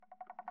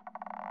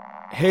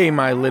Hey,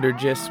 my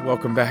liturgists,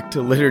 welcome back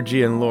to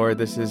Liturgy and Lore.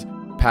 This is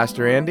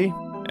Pastor Andy.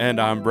 And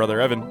I'm Brother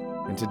Evan.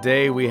 And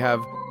today we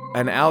have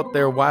an out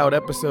there wild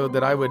episode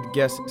that I would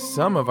guess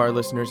some of our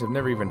listeners have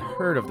never even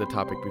heard of the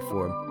topic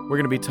before. We're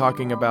going to be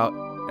talking about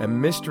a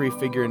mystery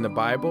figure in the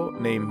Bible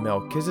named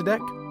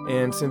Melchizedek.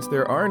 And since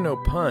there are no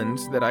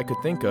puns that I could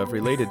think of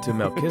related to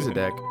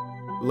Melchizedek,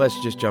 let's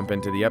just jump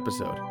into the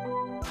episode.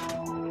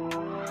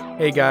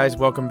 Hey guys,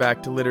 welcome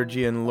back to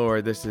Liturgy and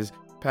Lore. This is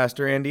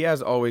Pastor Andy,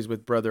 as always,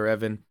 with Brother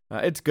Evan.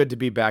 It's good to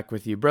be back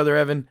with you. Brother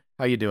Evan,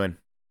 how you doing?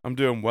 I'm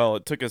doing well.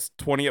 It took us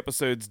 20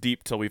 episodes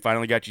deep till we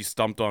finally got you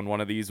stumped on one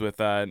of these with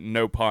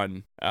no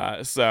pun.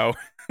 So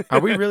Are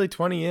we really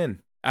 20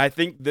 in? I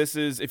think this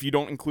is, if you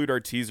don't include our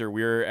teaser,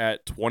 we're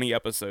at 20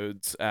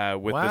 episodes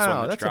with this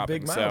one that's dropping. A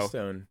big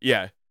milestone. So,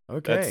 yeah.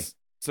 Okay.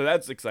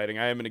 That's exciting.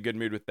 I am in a good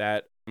mood with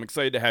that. I'm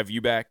excited to have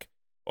you back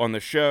on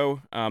the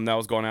show. That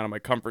was going out of my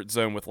comfort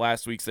zone with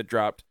last week's that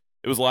dropped.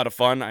 It was a lot of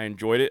fun. I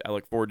enjoyed it. I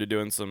look forward to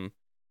doing some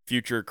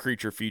future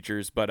creature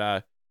features,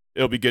 but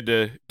it'll be good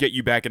to get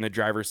you back in the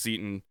driver's seat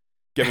and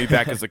get me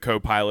back as a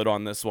co-pilot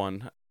on this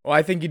one. Well,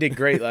 I think you did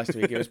great last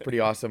week. It was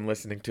pretty awesome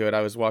listening to it. I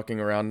was walking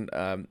around.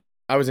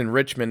 I was in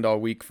Richmond all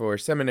week for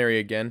seminary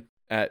again.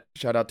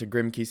 Shout out to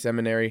Grimkey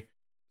Seminary.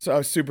 So I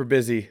was super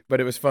busy,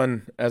 but it was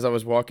fun as I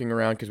was walking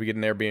around because we get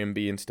an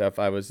Airbnb and stuff.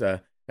 I was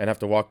and have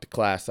to walk to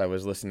class. I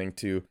was listening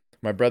to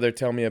my brother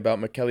tell me about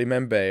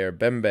Melchizedek or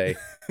Bembe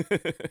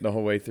the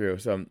whole way through.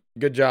 So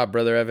good job,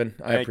 Brother Evan.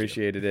 I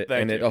appreciated it.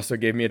 Thank you. It also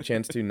gave me a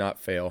chance to not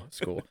fail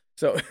school.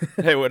 So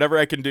hey, whatever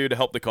I can do to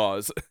help the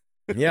cause.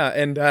 Yeah,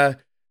 and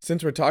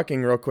since we're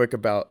talking real quick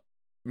about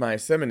my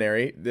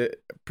seminary, the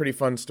pretty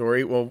fun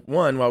story. Well,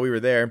 one, while we were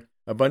there,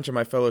 a bunch of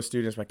my fellow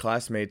students, my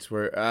classmates,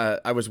 were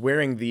I was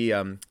wearing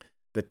the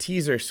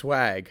teaser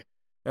swag,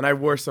 and I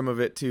wore some of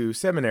it to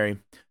seminary.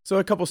 So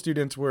a couple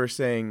students were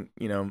saying,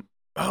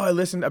 oh,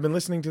 I've been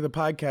listening to the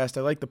podcast.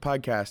 I like the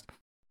podcast,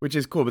 which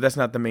is cool, but that's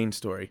not the main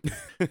story.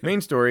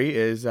 Main story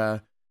is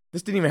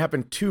this didn't even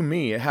happen to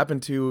me. It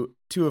happened to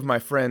two of my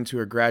friends who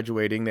are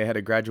graduating. They had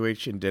a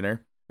graduation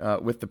dinner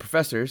with the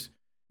professors,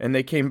 and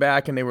they came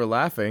back and they were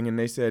laughing, and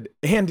they said,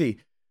 Andy,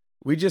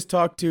 we just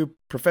talked to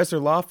Professor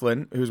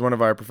Laughlin, who's one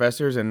of our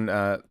professors and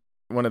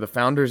one of the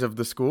founders of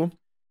the school.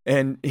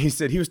 And he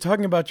said he was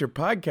talking about your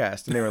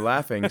podcast, and they were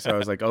laughing. So I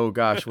was like, "Oh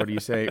gosh, what do you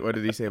say? What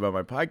did he say about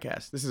my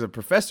podcast?" This is a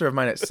professor of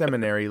mine at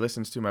seminary. He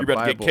listens to my Bible. You're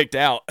about to get kicked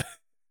out.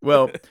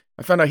 Well,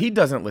 I found out he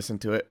doesn't listen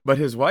to it, but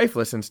his wife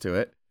listens to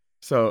it.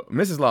 So,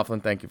 Mrs.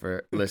 Laughlin, thank you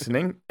for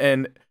listening.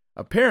 And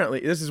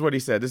apparently, this is what he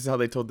said. This is how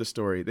they told the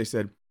story. They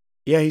said,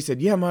 "Yeah," he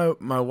said, "Yeah,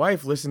 my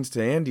wife listens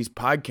to Andy's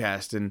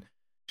podcast, and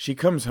she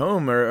comes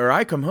home, or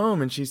I come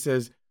home, and she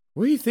says,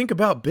 what do you think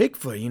about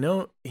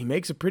Bigfoot? He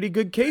makes a pretty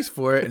good case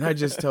for it." And I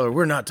just tell her,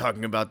 we're not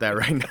talking about that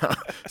right now.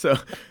 So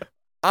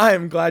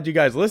I'm glad you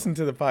guys listen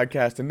to the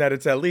podcast and that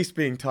it's at least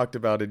being talked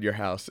about in your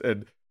house.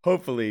 And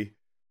hopefully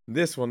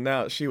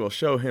she will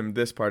show him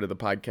this part of the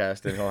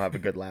podcast and he'll have a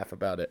good laugh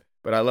about it.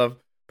 But I love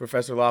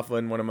Professor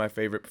Laughlin, one of my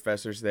favorite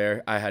professors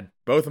there. I had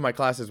both of my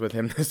classes with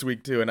him this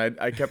week too, and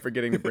I kept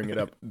forgetting to bring it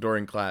up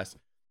during class.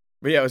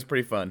 But yeah, it was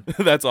pretty fun.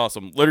 That's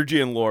awesome.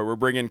 Liturgy and Lore. We're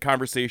bringing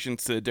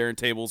conversations to dinner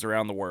tables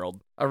around the world.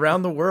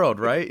 Around the world,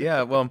 right?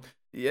 Yeah. Well,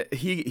 yeah,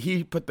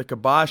 he put the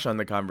kibosh on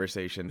the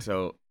conversation,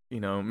 so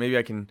maybe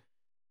I can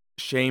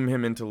shame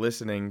him into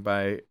listening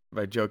by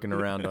joking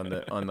around on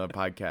the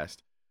podcast.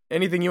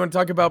 Anything you want to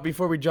talk about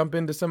before we jump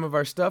into some of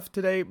our stuff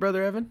today,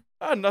 Brother Evan?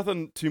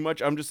 Nothing too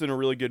much. I'm just in a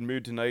really good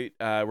mood tonight.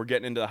 We're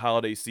getting into the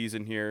holiday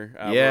season here.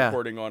 Yeah. We're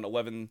recording on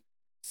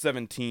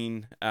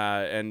 11/17,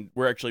 and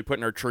we're actually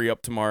putting our tree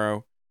up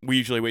tomorrow. We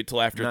usually wait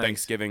till after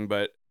Thanksgiving,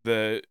 but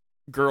the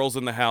girls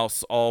in the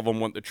house, all of them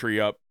want the tree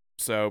up.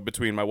 So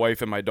between my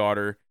wife and my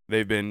daughter,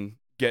 they've been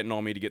getting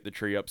on me to get the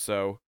tree up.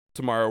 So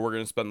tomorrow we're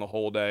going to spend the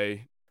whole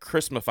day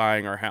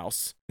Christmafying our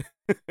house.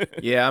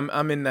 Yeah,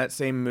 I'm in that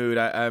same mood.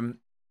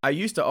 I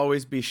used to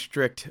always be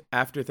strict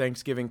after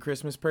Thanksgiving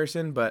Christmas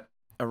person, but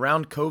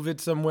around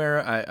COVID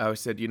somewhere, I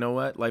said, you know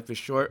what? Life is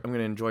short. I'm going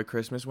to enjoy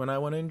Christmas when I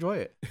want to enjoy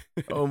it.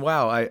 Oh,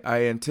 wow.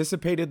 I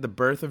anticipated the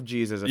birth of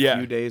Jesus a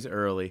few days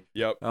early.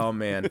 Yep. Oh,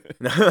 man.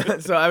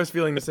 So I was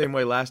feeling the same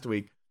way last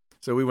week.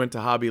 So we went to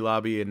Hobby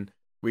Lobby and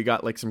we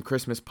got like some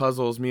Christmas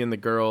puzzles, me and the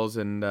girls,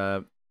 and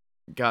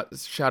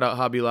shout out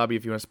Hobby Lobby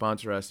if you want to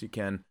sponsor us, you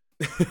can.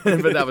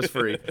 But that was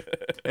free.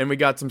 And we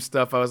got some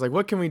stuff. I was like,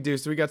 what can we do?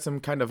 So we got some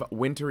kind of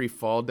wintry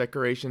fall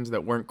decorations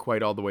that weren't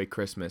quite all the way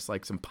Christmas,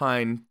 like some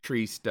pine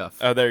tree stuff.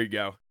 Oh, there you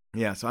go.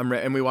 Yeah, so I'm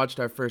ready. And we watched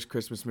our first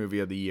Christmas movie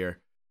of the year.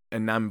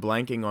 And I'm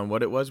blanking on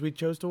what it was we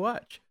chose to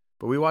watch.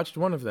 But we watched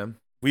one of them.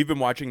 We've been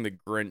watching The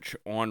Grinch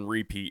on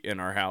repeat in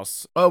our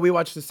house. Oh, we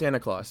watched The Santa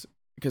Claus.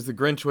 Because The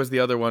Grinch was the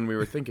other one we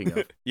were thinking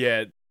of.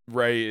 Yeah,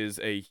 Ray is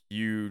a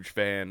huge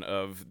fan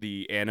of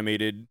the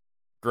animated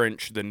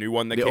Grinch, the new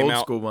one that came out. The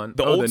old school one.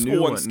 The old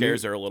school one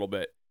scares her a little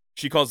bit.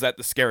 She calls that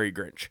the scary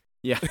Grinch.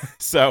 Yeah.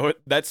 So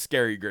that's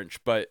scary Grinch.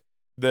 But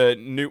the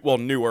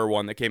newer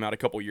one that came out a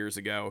couple years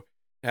ago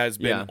has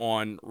been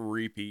on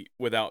repeat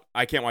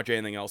I can't watch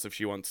anything else if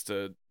she wants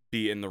to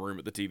be in the room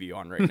with the TV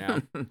on right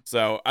now.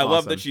 So I Awesome.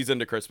 love that she's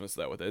into Christmas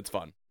though with it. It's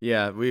fun.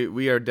 Yeah,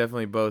 we are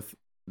definitely both.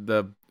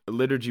 The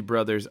Liturgy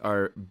Brothers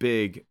are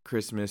big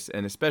Christmas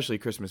and especially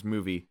Christmas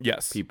movie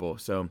people.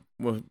 So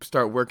we'll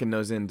start working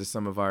those into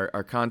some of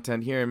our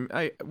content here.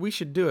 And we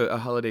should do a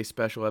holiday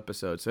special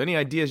episode. So any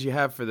ideas you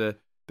have for the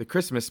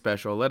Christmas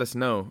special, let us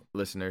know,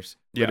 listeners,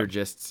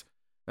 liturgists.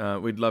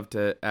 We'd love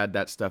to add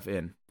that stuff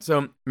in.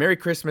 So Merry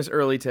Christmas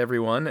early to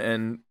everyone.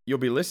 And you'll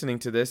be listening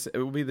to this. It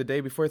will be the day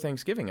before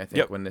Thanksgiving, I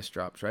think, when this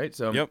drops, right?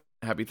 So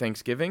happy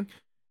Thanksgiving.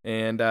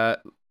 And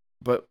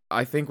but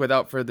I think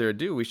without further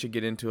ado, we should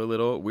get into a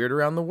little Weird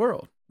Around the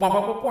World. Weird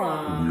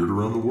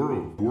Around the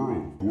World.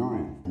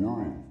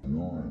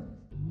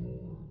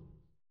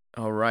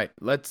 All right,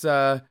 let's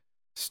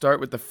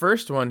start with the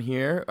first one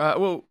here.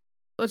 What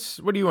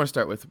do you want to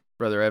start with,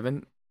 Brother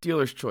Evan?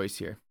 Dealer's choice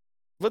here.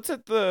 Let's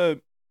hit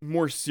the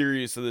more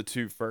serious of the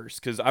two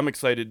first, because I'm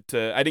excited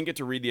I didn't get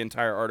to read the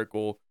entire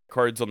article,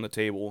 Cards on the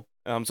Table.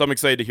 So I'm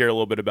excited to hear a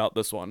little bit about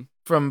this one.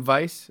 From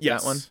Vice?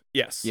 Yes. That one?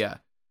 Yes. Yeah.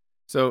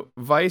 So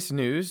Vice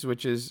News,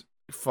 which is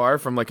far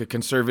from like a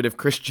conservative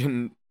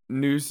Christian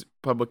news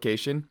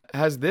publication,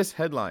 has this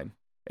headline: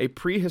 "A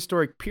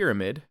prehistoric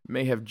pyramid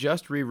may have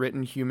just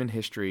rewritten human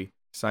history,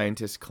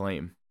 scientists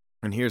claim."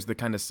 And here's the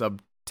kind of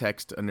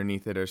subtext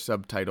underneath it, or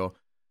subtitle.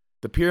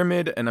 The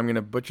pyramid, and I'm going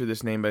to butcher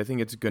this name, but I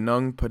think it's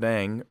Gunung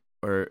Padang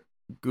or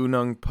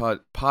Gunung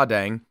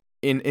Padang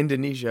in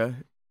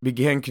Indonesia,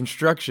 began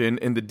construction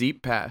in the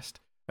deep past,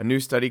 a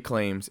new study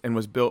claims, and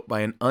was built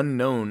by an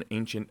unknown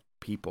ancient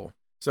people.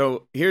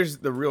 So here's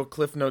the real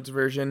Cliff Notes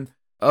version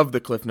of the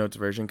Cliff Notes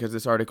version, because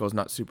this article is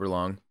not super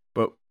long.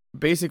 But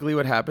basically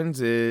what happened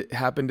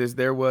is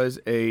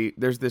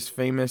there's this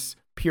famous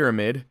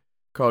pyramid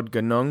called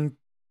Gunung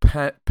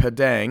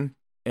Padang,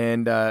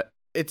 and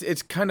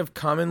it's kind of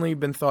commonly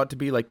been thought to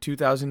be like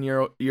 2,000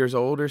 years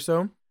old or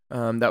so.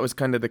 That was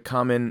kind of the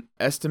common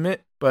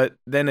estimate. But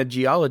then a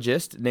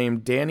geologist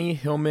named Danny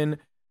Hillman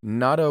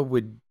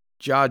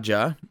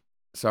Nadawijaja,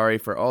 sorry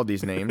for all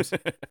these names,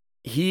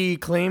 he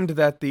claimed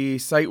that the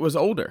site was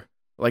older,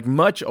 like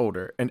much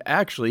older. And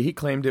actually, he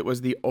claimed it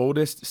was the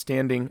oldest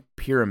standing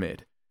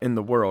pyramid in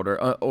the world,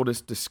 or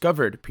oldest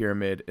discovered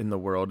pyramid in the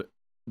world,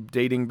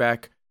 dating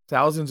back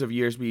thousands of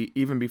years,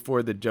 even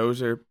before the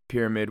Djoser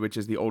pyramid, which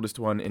is the oldest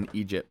one in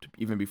Egypt,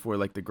 even before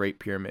like the Great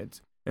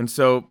Pyramids. And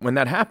so when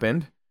that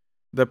happened,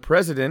 the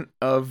president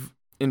of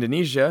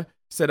Indonesia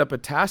set up a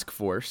task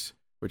force,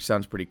 which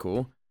sounds pretty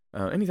cool.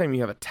 Anytime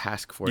you have a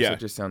task force, it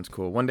just sounds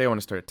cool. One day I want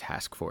to start a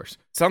task force.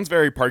 Sounds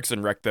very Parks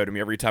and Rec, though, to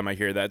me every time I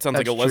hear that. It sounds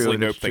like a Leslie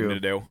Knope thing to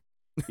do.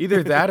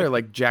 Either that or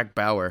like Jack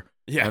Bauer.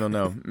 I don't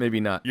know. Maybe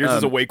not. Yours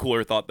is a way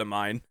cooler thought than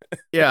mine.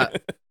 Yeah.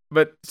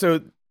 But so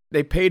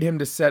they paid him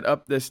to set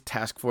up this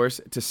task force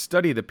to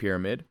study the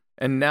pyramid.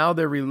 And now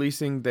they're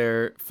releasing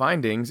their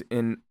findings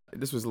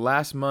this was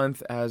last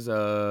month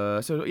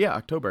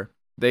October.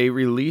 They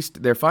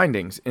released their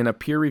findings in a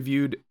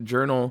peer-reviewed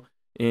journal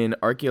in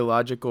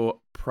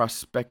Archaeological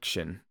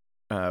Prospection,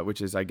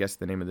 which is, I guess,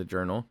 the name of the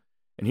journal.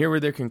 And here were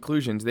their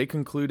conclusions. They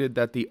concluded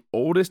that the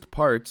oldest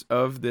parts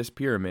of this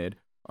pyramid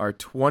are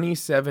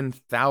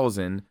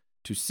 27,000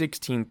 to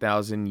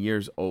 16,000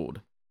 years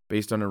old,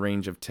 based on a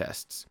range of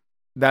tests.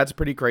 That's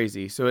pretty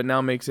crazy. So it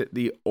now makes it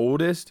the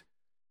oldest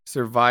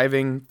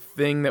surviving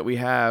thing that we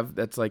have,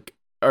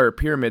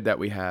 pyramid that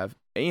we have,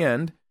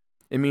 and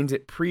it means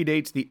it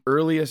predates the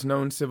earliest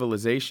known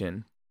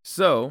civilization.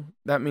 So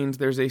that means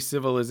there's a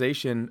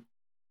civilization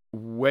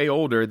way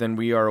older than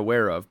we are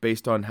aware of,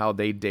 based on how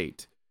they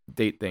date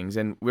things.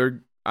 And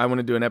I want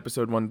to do an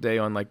episode one day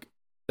on like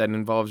that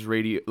involves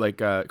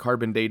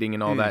carbon dating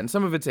and all that, and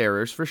some of its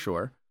errors for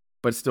sure,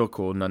 but still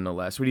cool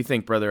nonetheless. What do you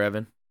think, Brother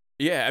Evan?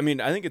 Yeah, I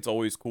mean, I think it's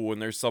always cool when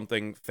there's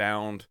something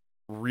found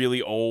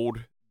really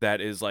old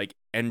that is like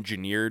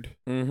engineered,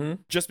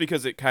 just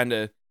because it kind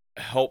of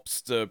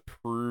helps to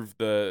prove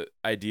the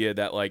idea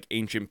that like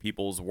ancient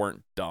peoples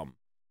weren't dumb,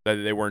 that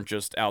they weren't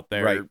just out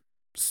there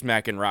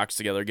smacking rocks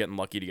together, getting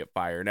lucky to get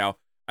fire. Now,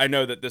 I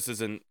know that this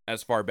isn't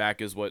as far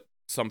back as what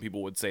some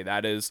people would say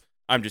that is.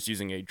 I'm just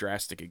using a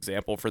drastic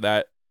example for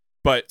that.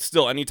 But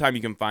still, anytime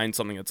you can find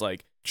something that's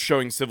like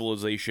showing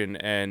civilization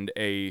and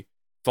a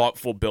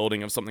thoughtful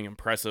building of something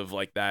impressive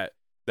like that,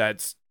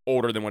 that's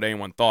older than what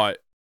anyone thought,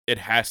 it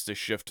has to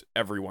shift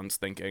everyone's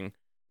thinking,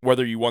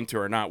 whether you want to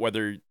or not,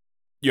 whether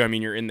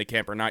you're in the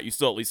camp or not, you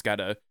still at least got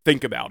to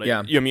think about it. Yeah.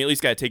 At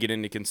least got to take it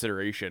into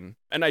consideration.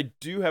 And I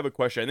do have a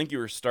question. I think you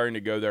were starting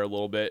to go there a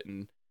little bit,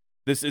 and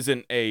this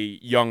isn't a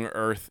Young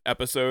Earth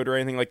episode or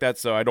anything like that,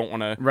 so I don't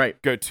want to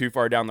go too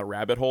far down the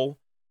rabbit hole.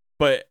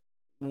 But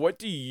what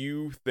do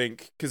you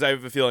think? Because I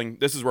have a feeling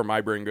this is where my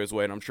brain goes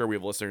away, and I'm sure we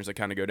have listeners that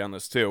kind of go down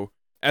this too.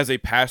 As a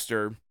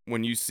pastor,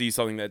 when you see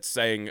something that's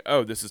saying,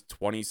 oh, this is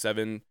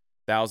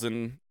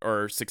 27,000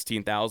 or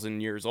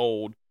 16,000 years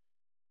old,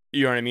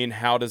 you know what I mean?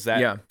 How does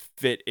that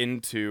fit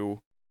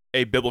into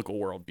a biblical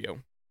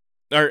worldview?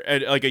 Or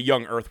like a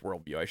Young Earth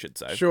worldview, I should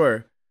say.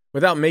 Sure.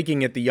 Without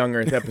making it the Young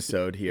Earth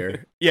episode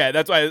here. Yeah,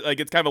 that's why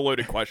it's kind of a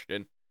loaded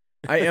question.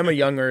 I am a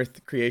Young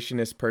Earth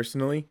creationist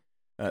personally.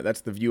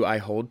 That's the view I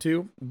hold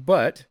to.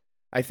 But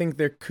I think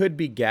there could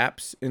be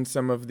gaps in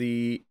some of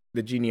the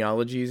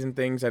genealogies and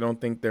things. I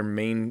don't think their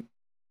main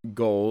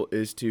goal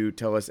is to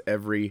tell us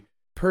every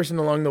person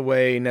along the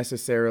way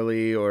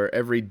necessarily, or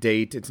every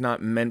date. It's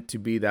not meant to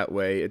be that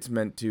way. It's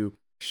meant to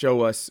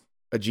show us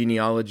a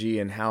genealogy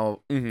and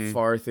how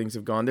far things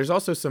have gone. There's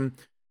also some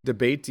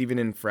debates, even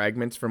in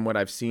fragments from what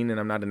I've seen, and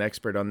I'm not an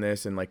expert on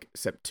this, and like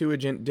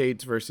Septuagint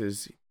dates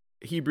versus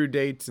Hebrew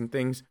dates and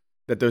things,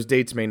 that those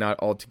dates may not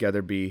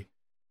altogether be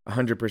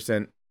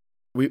 100%.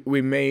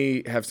 We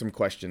may have some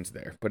questions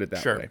there, put it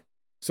that way.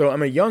 So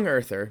I'm a young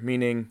earther,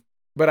 meaning,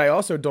 but I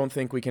also don't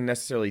think we can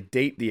necessarily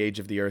date the age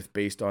of the earth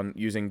based on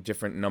using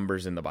different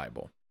numbers in the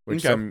Bible,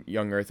 which some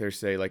young earthers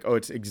say like, oh,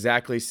 it's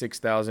exactly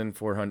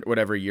 6,400,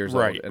 whatever years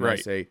old. And I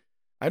say,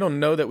 I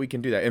don't know that we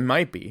can do that. It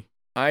might be.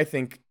 I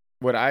think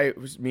what I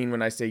mean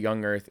when I say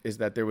young earth is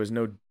that there was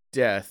no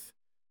death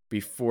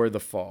before the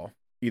fall,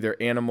 either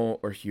animal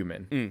or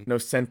human, no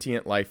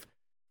sentient life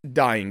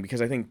dying,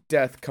 because I think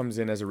death comes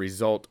in as a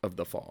result of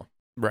the fall.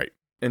 Right.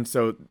 And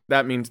so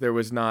that means there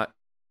was not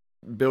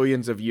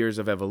billions of years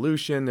of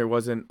evolution. There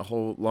wasn't a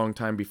whole long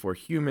time before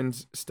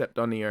humans stepped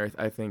on the earth.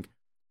 I think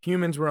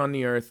humans were on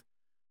the earth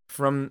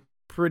from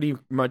pretty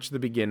much the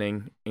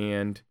beginning,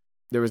 and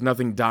there was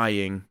nothing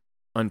dying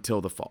until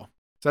the fall.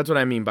 So that's what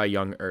I mean by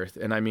young earth.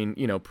 And I mean,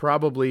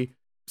 probably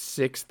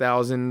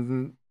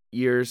 6,000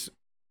 years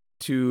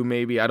to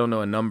maybe, I don't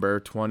know, a number,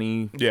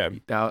 20. Yeah.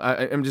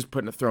 I'm just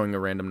throwing a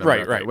random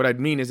number. Right. What I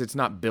mean is it's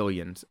not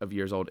billions of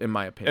years old, in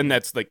my opinion. And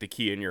that's like the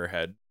key in your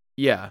head.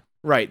 Yeah,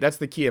 right. That's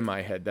the key in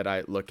my head that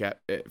I look at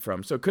it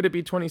from. So could it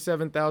be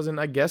 27,000?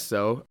 I guess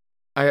so.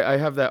 I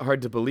have that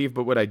hard to believe,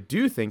 but what I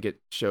do think it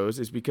shows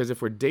is because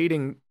if we're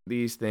dating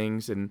these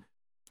things, and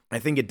I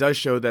think it does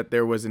show that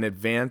there was an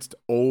advanced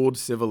old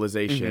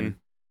civilization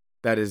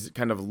that is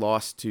kind of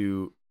lost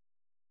to,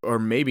 or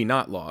maybe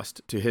not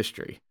lost to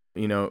history.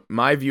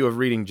 My view of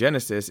reading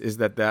Genesis is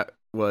that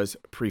was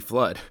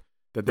pre-flood,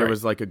 that there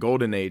was like a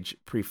golden age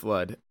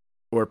pre-flood,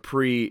 or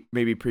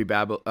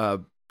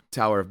pre-Babel,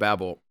 Tower of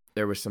Babel.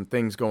 There was some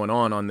things going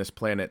on this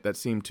planet that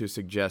seemed to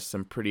suggest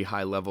some pretty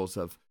high levels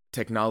of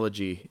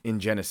technology in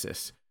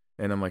Genesis.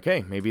 And I'm like,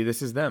 hey, maybe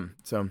this is them.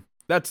 So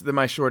that's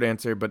my short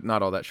answer, but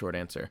not all that short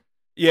answer.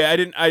 Yeah,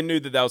 I knew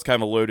that was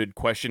kind of a loaded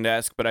question to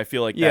ask, but I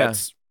feel like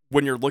that's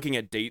when you're looking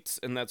at dates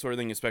and that sort of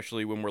thing,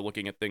 especially when we're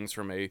looking at things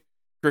from a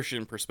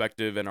Christian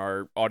perspective, and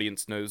our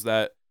audience knows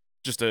that.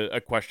 Just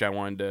a question I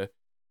wanted to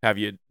have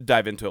you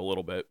dive into a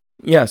little bit.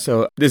 Yeah,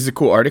 so this is a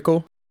cool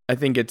article. I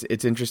think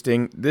it's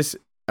interesting. This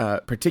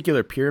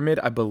particular pyramid,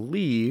 I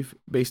believe,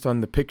 based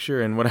on the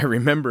picture and what I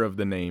remember of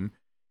the name,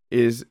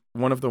 is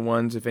one of the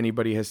ones, if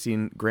anybody has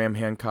seen Graham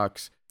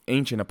Hancock's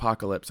Ancient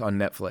Apocalypse on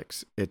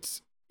Netflix,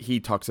 he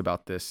talks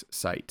about this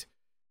site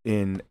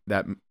in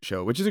that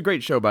show, which is a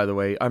great show, by the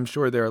way. I'm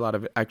sure there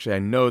are I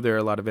know there are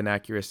a lot of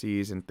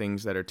inaccuracies and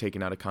things that are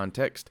taken out of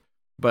context,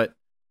 but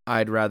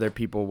I'd rather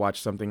people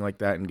watch something like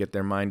that and get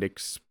their mind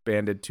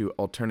expanded to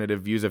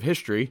alternative views of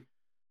history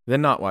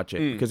than not watch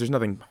it, because there's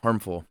nothing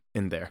harmful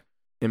in there,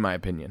 in my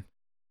opinion.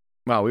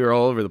 Wow, we were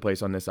all over the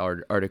place on this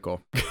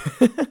article.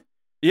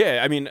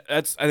 Yeah, I mean,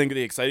 that's, I think,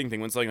 the exciting thing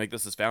when something like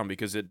this is found,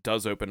 because it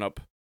does open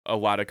up a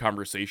lot of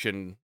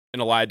conversation in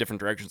a lot of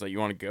different directions that you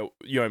want to go.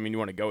 You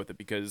want to go with it,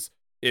 because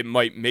it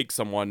might make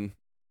someone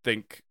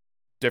think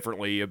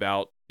differently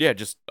about,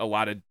 just a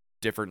lot of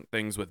different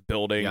things with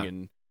building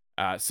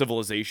and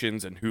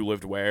civilizations and who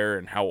lived where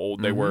and how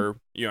old they were.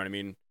 You know what I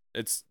mean?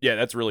 That's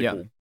really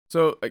cool.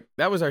 So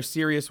that was our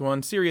serious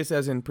one. Serious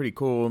as in pretty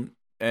cool,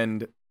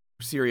 and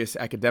serious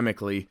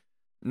academically,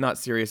 not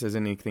serious as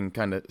anything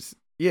kind of,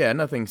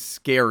 nothing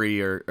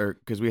scary or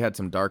because we had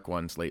some dark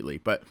ones lately,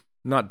 but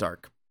not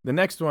dark. The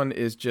next one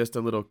is just a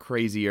little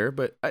crazier,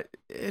 but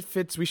it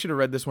fits. We should have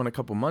read this one a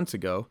couple months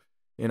ago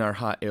in our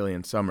hot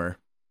alien summer.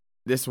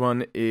 This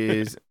one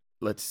is,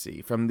 let's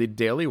see, from the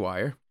Daily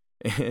Wire.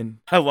 And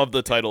I love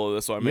the title of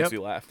this one. It makes me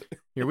laugh.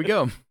 Here we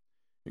go.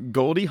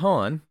 Goldie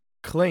Hawn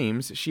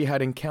claims she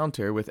had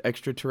encounter with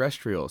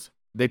extraterrestrials.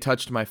 They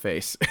touched my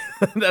face.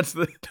 That's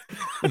the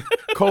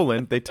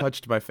they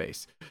touched my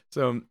face.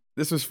 So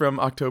this was from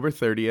October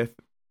 30th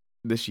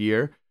this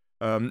year.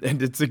 And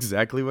it's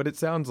exactly what it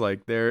sounds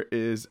like. There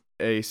is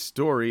a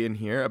story in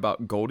here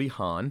about Goldie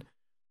Hawn,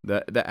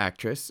 the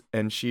actress,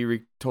 and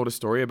she told a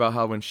story about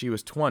how when she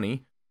was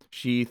 20,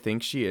 she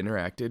thinks she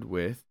interacted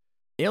with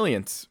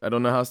aliens. I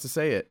don't know how else to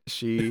say it.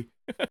 She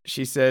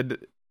said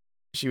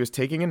she was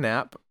taking a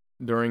nap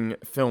during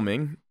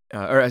filming,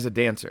 or as a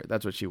dancer.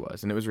 That's what she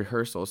was, and it was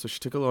rehearsal. So she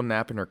took a little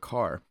nap in her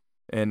car,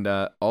 and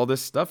all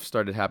this stuff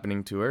started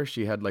happening to her.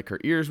 She had her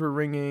ears were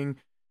ringing.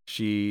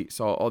 She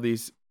saw all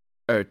these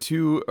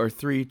 2 or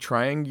 3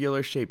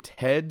 triangular shaped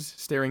heads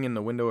staring in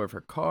the window of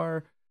her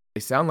car. They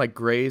sound like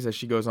grays, as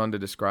she goes on to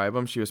describe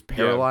them. She was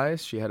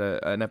paralyzed. She had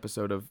an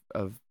episode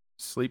of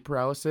sleep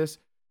paralysis.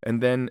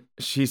 And then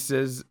she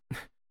says,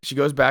 she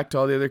goes back to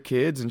all the other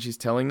kids and she's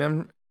telling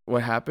them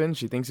what happened.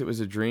 She thinks it was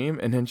a dream.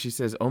 And then she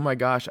says, oh my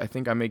gosh, I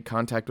think I made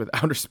contact with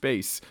outer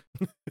space.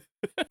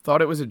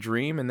 Thought it was a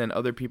dream. And then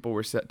other people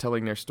were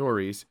telling their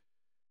stories.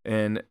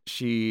 And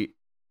she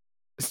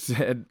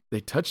said,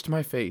 "They touched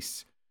my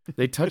face.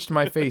 They touched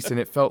my face, and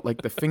it felt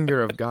like the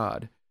finger of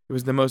God. It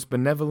was the most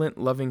benevolent,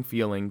 loving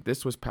feeling.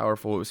 This was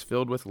powerful. It was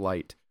filled with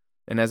light."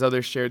 And as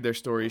others shared their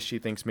stories, she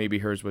thinks maybe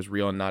hers was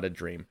real and not a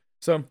dream.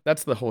 So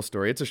that's the whole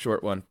story. It's a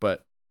short one,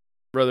 but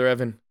Brother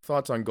Evan,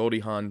 thoughts on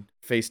Goldie Hawn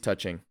face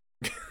touching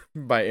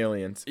by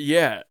aliens?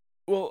 Yeah.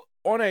 Well,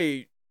 on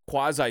a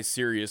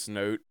quasi-serious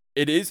note,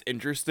 it is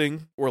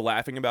interesting. We're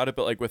laughing about it,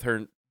 but like with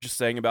her just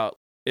saying about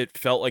it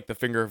felt like the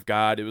finger of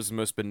God. It was the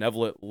most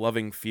benevolent,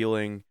 loving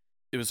feeling.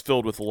 It was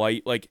filled with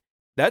light. Like,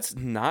 that's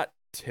not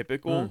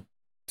typical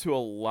to a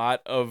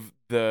lot of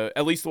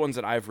at least the ones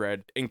that I've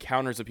read,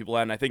 encounters that people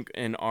had. And I think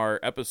in our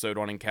episode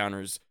on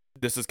encounters,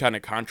 this is kind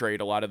of contrary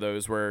to a lot of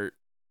those where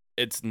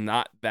it's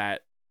not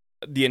that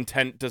the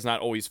intent does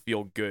not always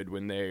feel good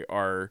when they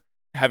are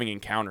having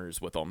encounters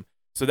with them.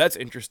 So that's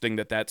interesting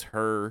that that's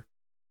her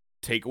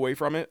takeaway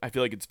from it. I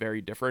feel like it's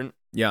very different.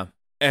 Yeah.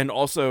 And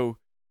also,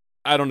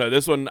 I don't know,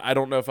 this one, I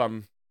don't know if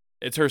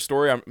it's her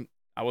story.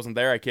 I wasn't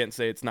there. I can't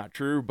say it's not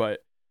true,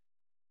 but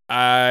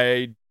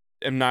I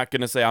am not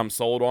going to say I'm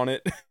sold on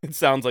it. It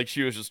sounds like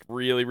she was just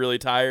really, really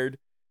tired.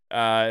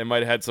 It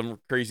might have had some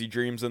crazy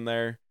dreams in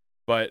there,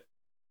 but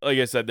like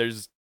I said,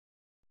 there's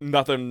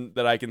nothing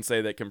that I can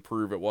say that can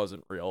prove it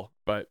wasn't real.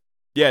 But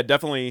yeah,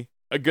 definitely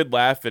a good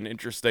laugh and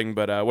interesting.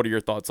 But what are your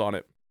thoughts on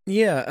it?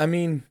 Yeah, I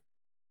mean,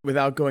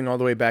 without going all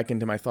the way back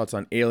into my thoughts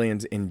on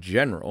aliens in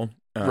general,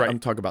 Right. I'm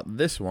talking about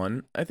this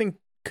one. I think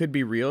could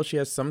be real. She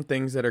has some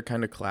things that are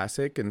kind of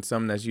classic and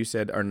some, as you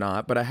said, are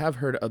not. But I have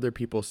heard other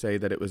people say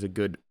that it was a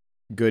good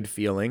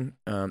feeling.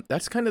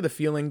 That's kind of the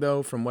feeling,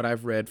 though, from what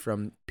I've read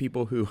from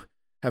people who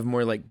have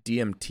more like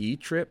DMT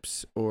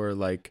trips or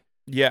like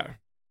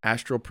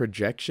astral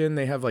projection.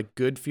 They have like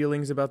good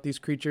feelings about these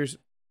creatures,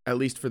 at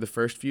least for the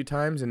first few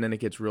times, and then it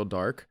gets real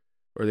dark,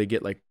 or they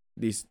get like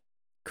these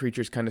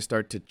creatures kind of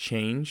start to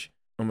change,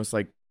 almost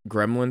like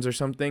gremlins or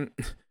something.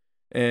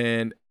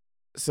 And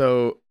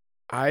so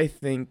I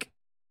think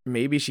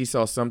maybe she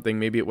saw something.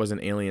 Maybe it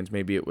wasn't aliens.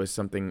 Maybe it was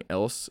something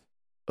else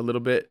a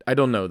little bit. I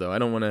don't know, though. I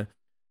don't want to.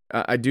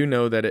 I do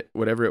know that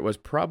whatever it was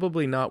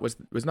probably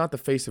was not the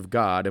face of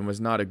God and was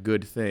not a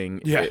good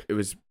thing. Yeah. It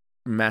was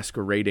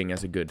masquerading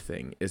as a good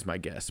thing is my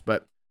guess.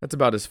 But that's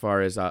about as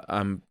far as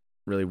I'm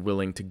really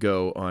willing to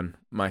go on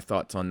my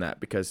thoughts on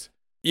that, because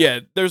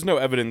there's no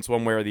evidence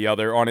one way or the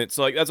other on it.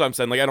 So like that's what I'm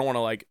saying. Like I don't want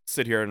to like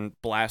sit here and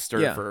blast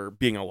her for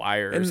being a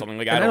liar or something.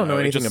 Like I don't know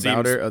anything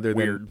about her other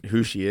weird. than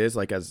who she is.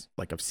 Like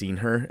I've seen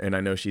her and I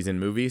know she's in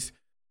movies.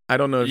 I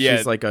don't know if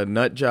she's like a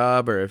nut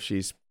job or if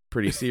she's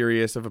pretty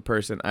serious of a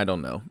person. I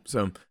don't know.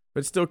 So,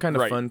 but it's still kind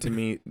of fun to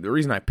me. The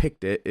reason I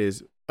picked it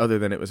is, other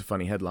than it was a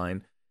funny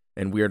headline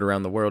and weird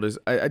around the world, is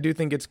I do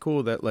think it's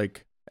cool that,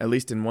 like, at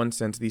least in one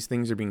sense, these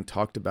things are being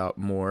talked about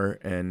more.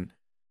 And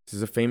this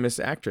is a famous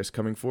actress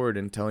coming forward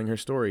and telling her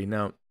story.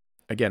 Now,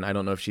 again, I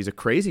don't know if she's a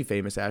crazy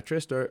famous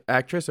actress or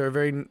a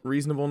very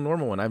reasonable,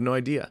 normal one. I have no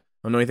idea.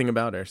 I don't know anything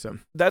about her. So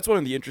that's one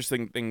of the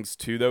interesting things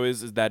too, though,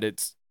 is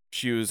that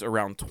she was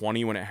around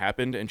 20 when it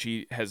happened, and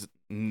she has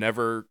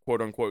never,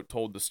 quote unquote,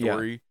 told the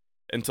story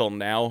until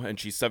now, and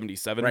she's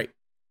 77. Right.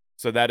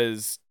 So that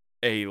is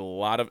a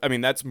lot of, I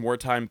mean, that's more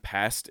time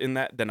passed in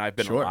that than I've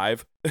been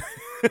alive.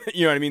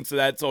 You know what I mean? So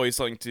that's always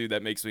something too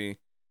that makes me,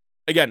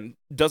 again,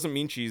 doesn't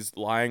mean she's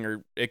lying,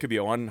 or it could be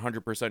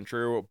 100%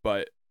 true,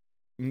 but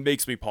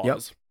makes me pause.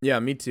 Yep. Yeah,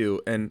 me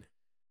too. And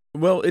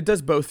well, it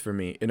does both for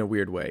me in a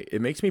weird way.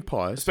 It makes me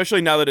pause.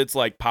 Especially now that it's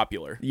like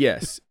popular.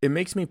 Yes. It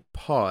makes me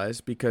pause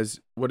because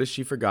what has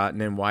she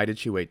forgotten and why did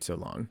she wait so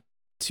long?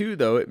 Two,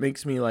 though, it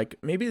makes me like,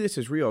 maybe this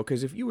is real,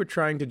 because if you were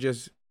trying to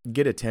just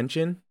get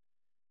attention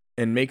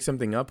and make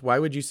something up, why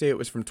would you say it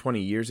was from 20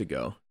 years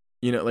ago?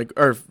 You know, like,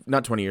 or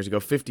not 20 years ago,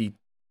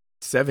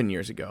 57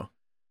 years ago.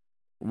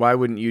 Why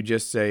wouldn't you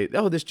just say,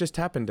 oh, this just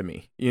happened to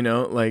me? You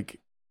know, like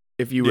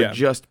if you were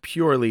just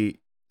purely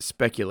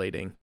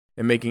speculating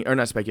and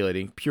not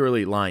speculating,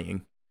 purely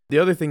lying. The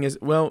other thing is,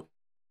 well,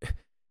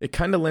 it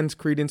kind of lends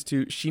credence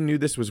to, she knew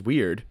this was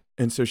weird,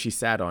 and so she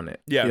sat on it.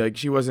 Yeah. Like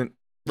she wasn't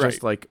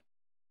just like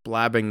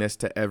blabbing this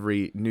to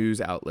every news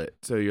outlet.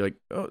 So you're like,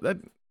 oh, that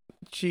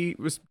she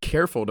was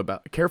careful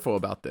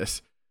about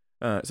this.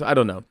 So I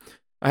don't know.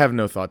 I have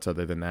no thoughts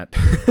other than that.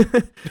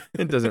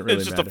 It doesn't really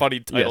matter. It's just a funny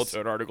title to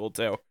an article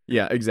too.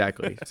 Yeah,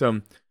 exactly.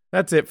 So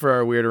that's it for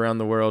our Weird Around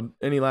the World.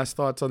 Any last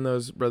thoughts on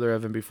those, Brother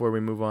Evan, before we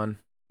move on?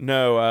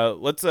 No,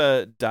 let's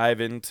dive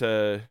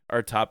into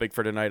our topic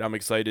for tonight. I'm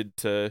excited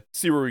to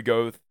see where we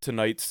go with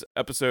tonight's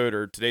episode,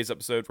 or today's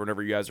episode, for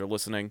whenever you guys are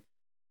listening.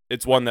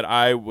 It's one that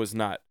I was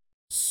not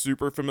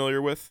super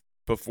familiar with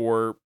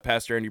before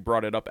Pastor Andy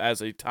brought it up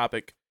as a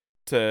topic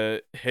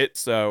to hit,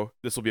 so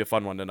this will be a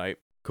fun one tonight.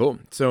 Cool.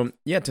 So,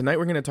 yeah, tonight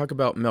we're going to talk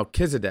about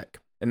Melchizedek.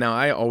 And now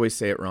I always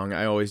say it wrong.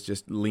 I always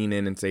just lean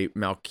in and say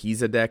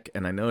Melchizedek,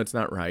 and I know it's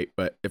not right,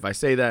 but if I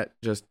say that,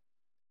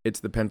 it's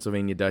the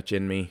Pennsylvania Dutch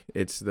in me.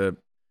 It's the...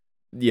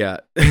 Yeah,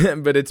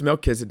 but it's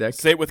Melchizedek.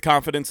 Say it with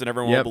confidence and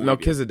everyone will believe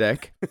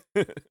Melchizedek.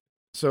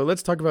 So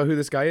let's talk about who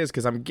this guy is,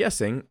 because I'm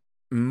guessing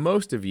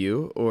most of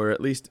you, or at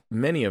least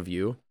many of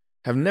you,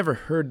 have never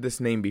heard this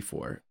name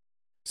before.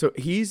 So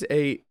he's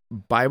a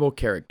Bible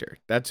character.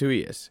 That's who he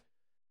is.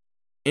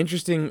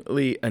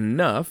 Interestingly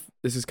enough,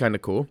 this is kind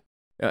of cool.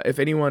 If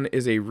anyone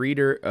is a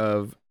reader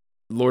of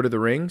Lord of the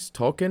Rings,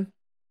 Tolkien,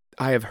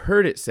 I have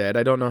heard it said,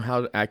 I don't know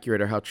how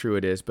accurate or how true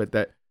it is, but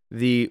that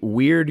the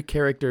weird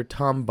character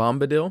Tom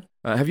Bombadil,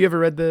 have you ever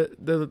read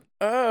the...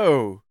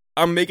 Oh,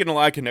 I'm making a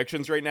lot of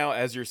connections right now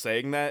as you're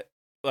saying that.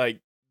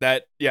 Like,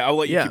 that, yeah, I'll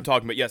let you keep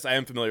talking, but yes, I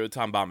am familiar with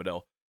Tom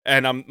Bombadil.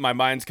 And my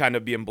mind's kind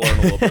of being blown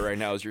a little bit right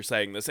now as you're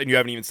saying this, and you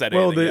haven't even said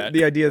anything yet. Well,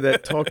 the idea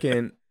that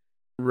Tolkien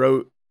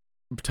wrote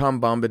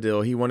Tom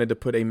Bombadil, he wanted to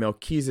put a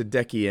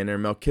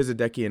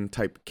Melchizedekian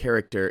type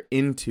character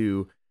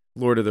into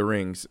Lord of the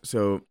Rings.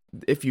 So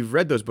if you've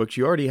read those books,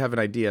 you already have an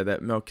idea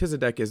that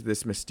Melchizedek is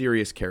this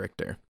mysterious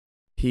character.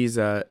 He's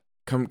kind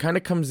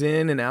of comes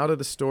in and out of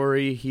the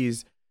story.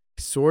 He's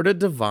sort of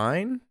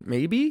divine,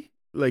 maybe.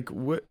 Like,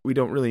 what, we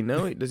don't really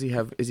know. Is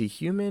he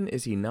human?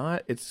 Is he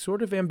not? It's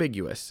sort of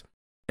ambiguous.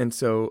 And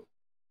so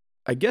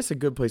I guess a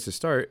good place to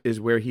start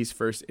is where he's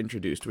first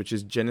introduced, which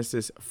is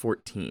Genesis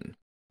 14.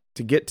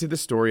 To get to the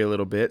story a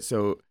little bit,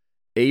 so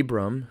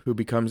Abram, who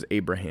becomes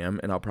Abraham,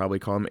 and I'll probably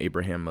call him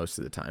Abraham most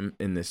of the time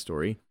in this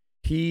story,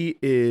 he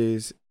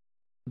is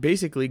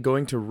basically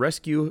going to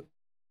rescue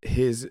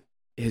his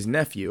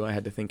nephew, I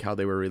had to think how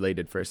they were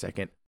related for a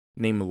second,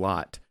 named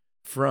Lot,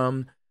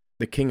 from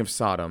the king of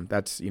Sodom.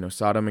 That's,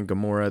 Sodom and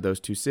Gomorrah, those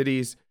two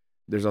cities.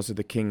 There's also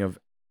the king of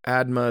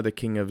Admah, the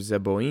king of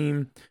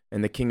Zeboim,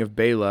 and the king of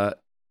Bela.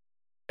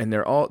 And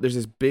there's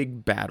this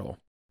big battle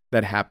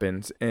that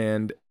happens,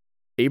 and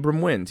Abram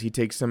wins. He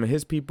takes some of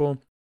his people,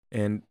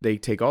 and they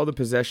take all the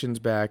possessions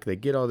back. They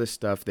get all this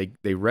stuff.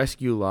 They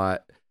rescue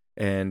Lot,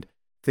 and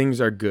things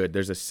are good.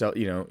 There's it's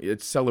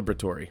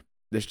celebratory.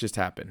 This just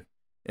happened.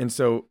 And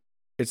so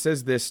it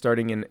says this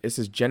this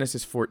is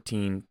Genesis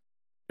 14,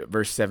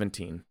 verse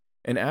 17.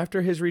 And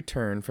after his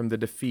return from the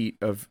defeat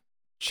of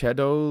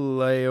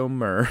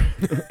Chedorlaomer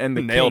and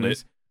the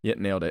kings,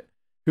 nailed it,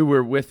 who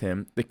were with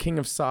him, the king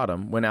of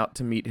Sodom went out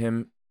to meet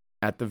him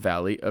at the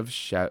valley of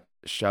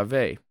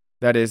Shaveh,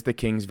 that is the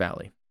king's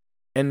valley.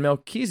 And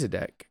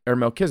Melchizedek,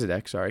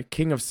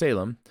 king of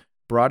Salem,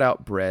 brought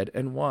out bread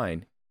and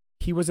wine.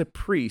 He was a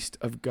priest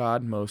of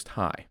God Most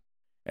High.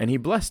 And he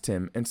blessed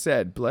him and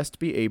said, Blessed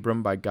be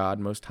Abram by God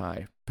Most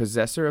High,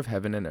 possessor of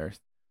heaven and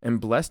earth.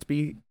 And blessed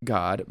be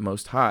God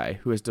Most High,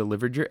 who has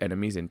delivered your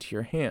enemies into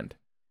your hand.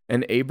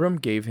 And Abram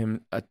gave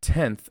him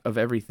 1/10 of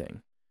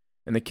everything.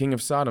 And the king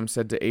of Sodom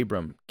said to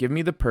Abram, Give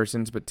me the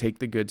persons, but take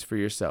the goods for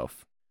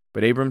yourself.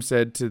 But Abram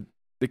said to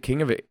the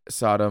king of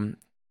Sodom,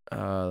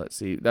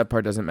 that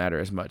part doesn't matter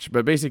as much.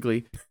 But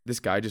basically, this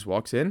guy just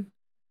walks in.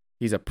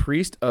 He's a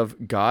priest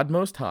of God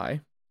Most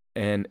High,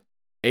 and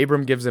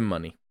Abram gives him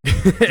money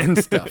and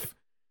stuff.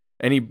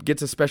 And he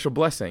gets a special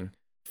blessing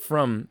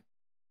from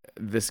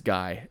this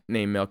guy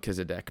named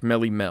Melchizedek,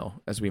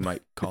 Mel, as we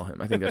might call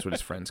him. I think that's what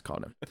his friends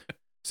called him.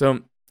 So,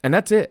 and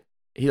that's it.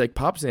 He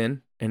pops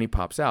in and he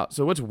pops out.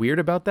 So what's weird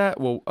about that?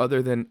 Well,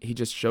 other than he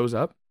just shows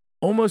up,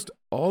 almost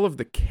all of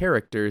the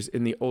characters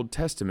in the Old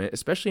Testament,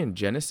 especially in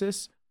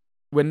Genesis,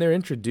 when they're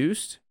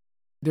introduced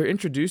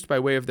by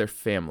way of their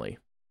family.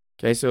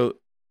 Okay, so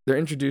they're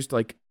introduced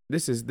like,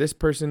 this is this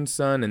person's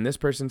son and this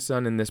person's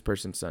son and this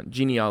person's son.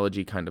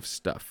 Genealogy kind of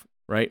stuff,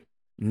 right?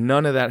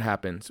 None of that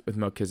happens with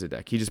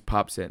Melchizedek. He just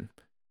pops in.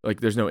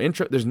 Like, there's no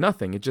intro, there's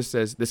nothing. It just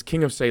says, this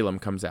king of Salem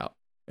comes out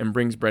and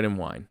brings bread and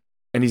wine.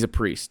 And he's a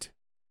priest.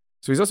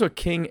 So he's also a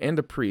king and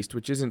a priest,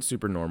 which isn't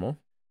super normal.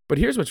 But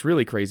here's what's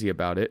really crazy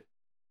about it.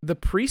 The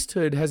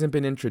priesthood hasn't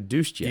been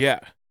introduced yet. Yeah.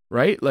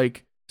 Right?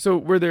 Like, so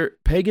were there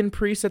pagan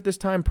priests at this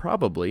time?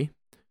 Probably.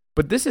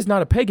 But this is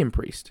not a pagan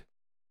priest.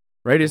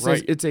 Right? It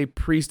says it's a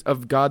priest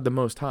of God the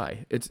Most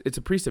High. It's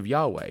a priest of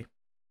Yahweh.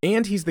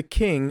 And he's the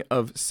king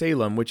of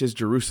Salem, which is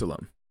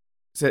Jerusalem.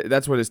 So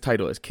that's what his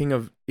title is.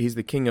 He's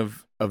the king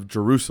of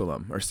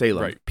Jerusalem, or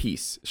Salem. Right.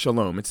 Peace.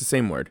 Shalom. It's the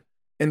same word.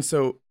 And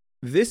so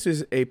this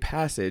is a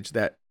passage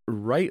that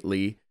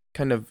rightly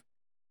kind of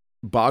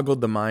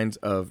boggled the minds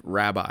of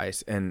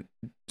rabbis and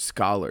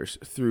scholars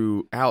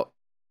throughout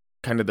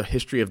kind of the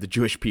history of the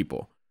Jewish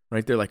people,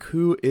 right? They're like,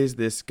 who is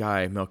this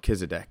guy,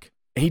 Melchizedek?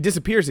 And he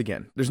disappears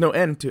again. There's no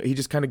end to it. He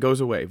just kind of goes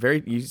away.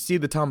 You see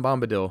the Tom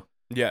Bombadil.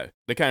 Yeah,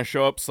 they kind of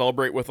show up,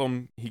 celebrate with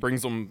him. He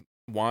brings them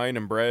wine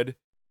and bread.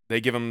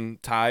 They give him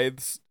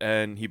tithes,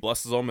 and he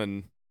blesses them,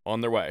 and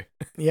on their way.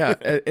 Yeah,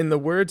 in the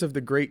words of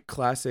the great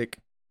classic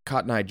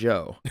Cotton Eye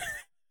Joe,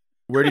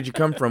 where did you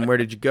come from? Where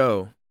did you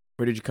go?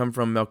 Where did you come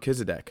from,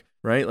 Melchizedek?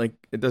 Right? Like,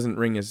 it doesn't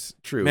ring as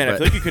true. Man, I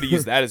feel like you could have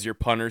used that as your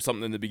pun or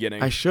something in the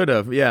beginning. I should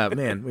have. Yeah,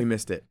 man, we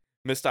missed it.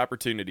 Missed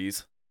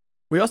opportunities.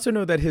 We also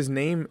know that his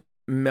name,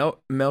 Melch,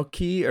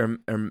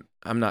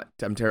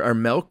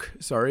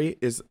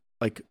 is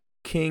like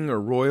king or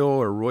royal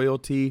or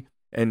royalty.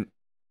 And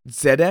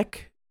Zedek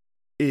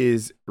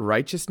is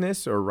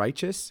righteousness or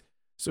righteous.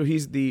 So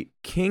he's the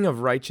king of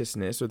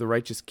righteousness, or the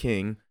righteous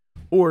king.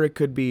 Or it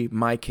could be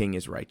my king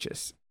is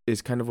righteous,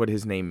 is kind of what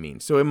his name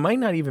means. So it might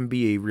not even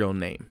be a real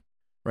name,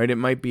 right? It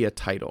might be a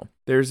title.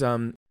 There's,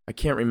 I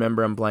can't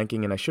remember, I'm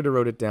blanking, and I should have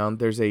wrote it down.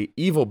 There's a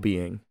evil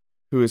being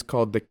who is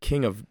called the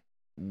king of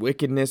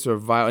wickedness or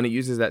vile, and it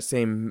uses that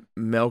same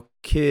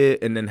Melchizedek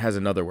and then has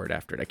another word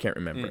after it. I can't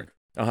remember.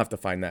 I'll have to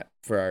find that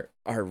for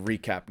our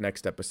recap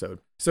next episode.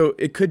 So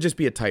it could just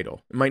be a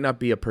title. It might not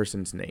be a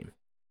person's name.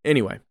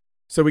 Anyway,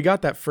 so we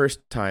got that first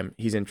time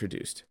he's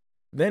introduced.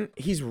 Then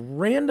he's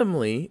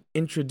randomly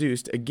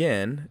introduced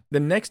again. The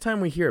next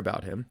time we hear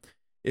about him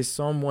is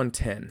Psalm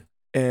 110.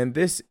 And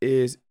this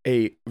is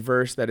a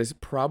verse that is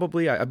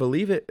probably, I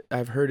believe it,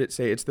 I've heard it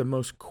say it's the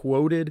most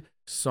quoted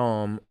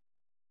psalm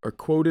or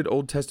quoted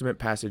Old Testament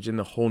passage in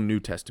the whole New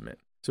Testament.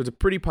 So it's a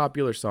pretty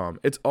popular psalm.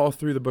 It's all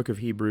through the book of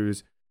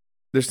Hebrews.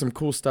 There's some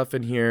cool stuff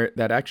in here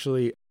that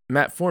actually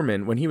Matt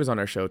Foreman, when he was on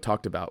our show,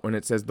 talked about when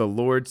it says, the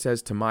Lord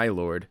says to my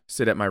Lord,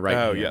 sit at my right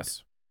hand. Oh,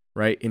 yes.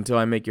 Right? Until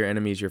I make your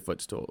enemies your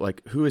footstool.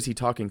 Like, who is he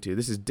talking to?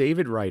 This is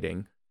David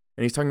writing,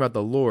 and he's talking about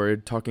the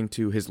Lord talking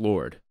to his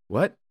Lord.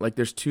 What? Like,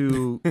 there's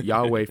two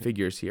Yahweh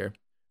figures here.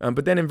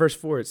 But then in verse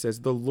 4, it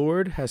says, the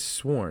Lord has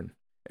sworn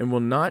and will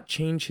not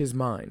change his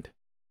mind.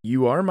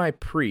 You are my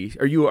priest,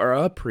 or you are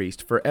a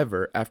priest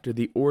forever after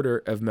the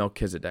order of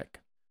Melchizedek.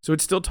 So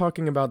it's still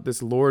talking about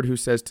this Lord who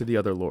says to the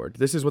other Lord.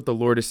 This is what the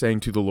Lord is saying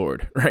to the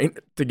Lord, right?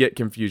 To get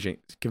confusing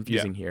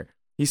here.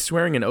 He's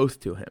swearing an oath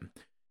to him.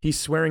 He's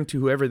swearing to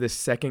whoever this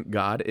second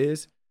God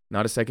is,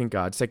 not a second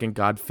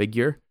God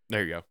figure.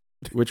 There you go.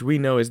 Which we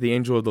know is the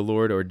angel of the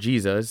Lord, or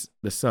Jesus,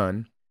 the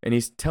Son. And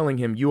he's telling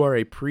him, you are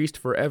a priest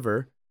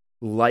forever,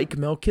 like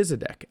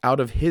Melchizedek, out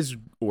of his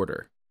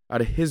order,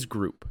 out of his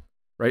group,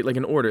 right? Like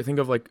an order. Think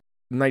of like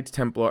Knights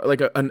Templar,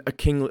 like a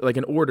king, like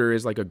an order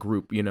is like a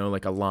group,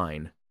 like a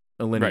line,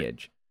 a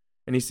lineage.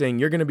 Right. And he's saying,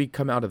 you're going to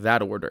come out of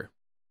that order.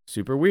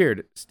 Super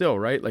weird still,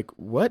 right? Like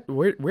what,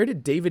 where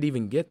did David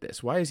even get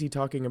this? Why is he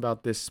talking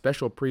about this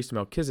special priest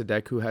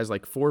Melchizedek who has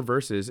like 4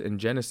 verses in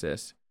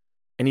Genesis?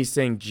 And he's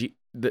saying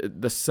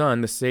the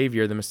Son, the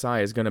Savior, the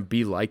Messiah is going to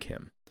be like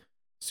him.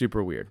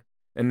 Super weird.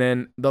 And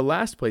then the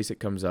last place it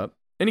comes up,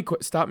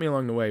 stop me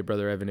along the way,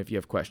 Brother Evan, if you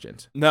have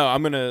questions. No,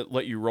 I'm going to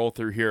let you roll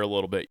through here a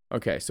little bit.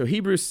 Okay, so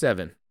Hebrews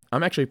 7.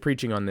 I'm actually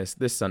preaching on this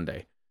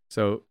Sunday.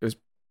 So it was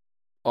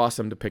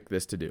awesome to pick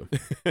this to do.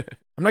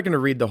 I'm not going to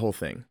read the whole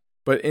thing,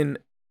 but in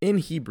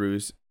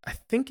Hebrews, I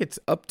think it's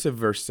up to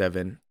verse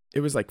 7.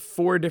 It was like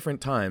 4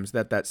 different times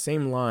that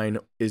same line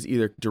is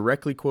either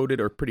directly quoted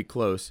or pretty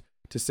close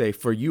to say,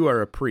 for you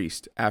are a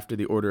priest after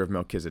the order of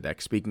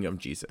Melchizedek, speaking of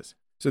Jesus.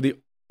 So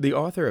the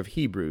author of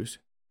Hebrews,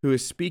 who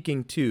is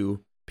speaking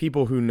to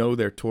people who know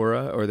their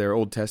Torah or their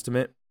Old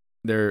Testament,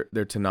 their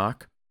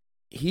Tanakh,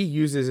 he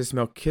uses this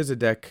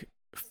Melchizedek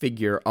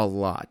figure a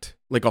lot,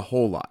 like a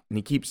whole lot. And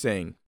he keeps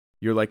saying,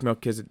 you're like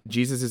Melchizedek.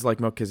 Jesus is like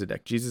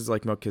Melchizedek. Jesus is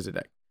like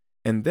Melchizedek.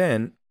 And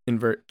then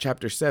in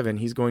chapter 7,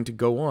 he's going to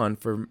go on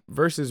for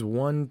verses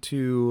 1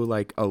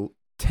 to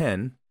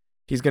 10.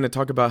 He's going to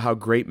talk about how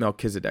great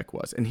Melchizedek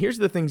was. And here's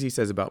the things he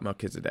says about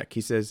Melchizedek.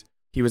 He says,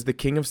 he was the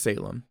king of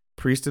Salem,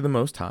 priest of the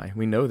Most High.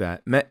 We know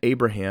that. Met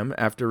Abraham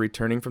after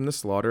returning from the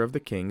slaughter of the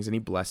kings, and he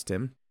blessed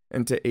him.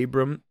 And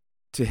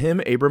to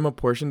him, Abram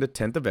apportioned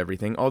 1/10 of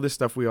everything. All this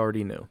stuff we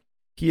already knew.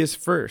 He is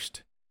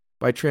first,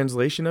 by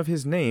translation of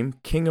his name,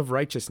 King of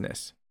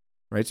Righteousness.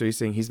 Right? So he's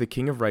saying he's the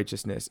King of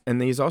Righteousness.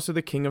 And he's also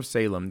the King of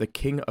Salem, the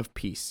King of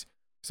Peace.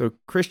 So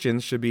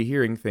Christians should be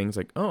hearing things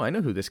like, oh, I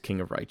know who this King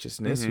of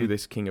Righteousness, who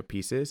this King of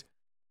Peace is.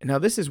 And now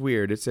this is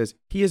weird. It says,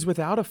 he is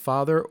without a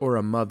father or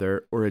a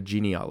mother or a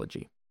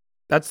genealogy.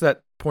 That's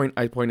that point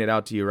I pointed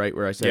out to you, right?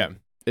 Where I said,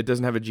 it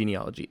doesn't have a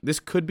genealogy. This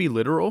could be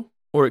literal,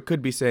 or it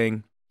could be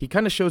saying he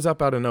kind of shows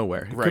up out of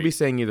nowhere. It could be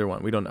saying either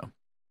one. We don't know.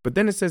 But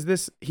then it says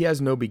this, he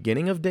has no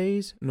beginning of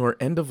days nor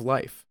end of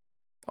life.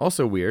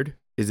 Also weird.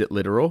 Is it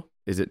literal?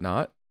 Is it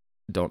not?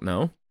 Don't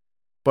know.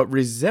 But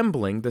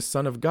resembling the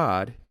Son of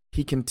God,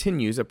 he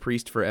continues a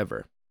priest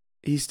forever.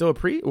 He's still a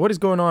priest? What is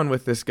going on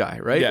with this guy,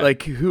 right? Yeah.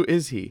 Like, who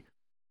is he?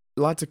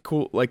 Lots of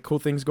cool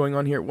things going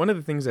on here. One of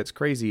the things that's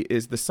crazy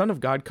is the Son of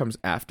God comes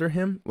after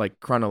him,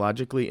 like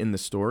chronologically in the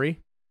story,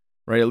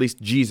 right? At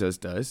least Jesus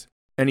does.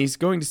 And he's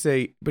going to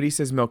say, but he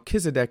says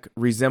Melchizedek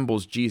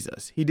resembles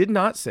Jesus. He did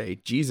not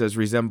say Jesus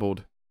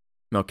resembled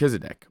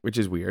Melchizedek, which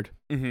is weird.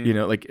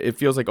 Like it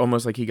feels like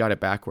almost like he got it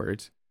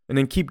backwards. And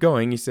then keep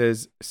going. He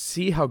says,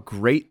 see how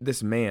great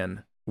this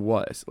man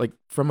was. Like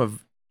from a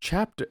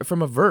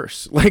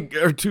verse,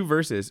 or 2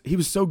 verses. He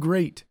was so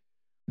great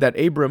that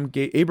Abraham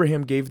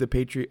gave the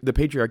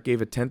patriarch gave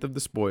 1/10 of the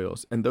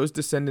spoils, and those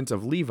descendants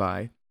of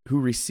Levi who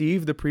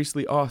receive the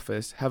priestly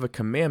office have a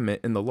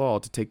commandment in the law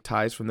to take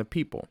tithes from the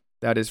people,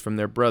 that is, from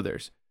their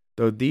brothers,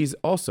 though these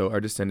also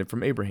are descended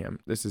from Abraham.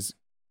 This is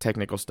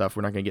technical stuff.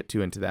 We're not going to get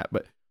too into that.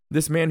 But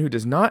this man who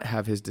does not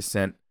have his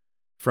descent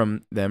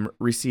from them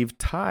received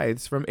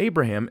tithes from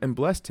Abraham and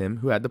blessed him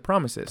who had the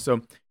promises.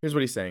 So here's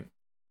what he's saying,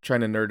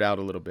 trying to nerd out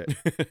a little bit.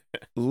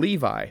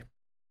 Levi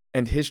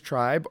and his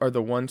tribe are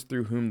the ones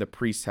through whom the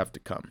priests have to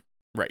come.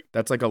 Right.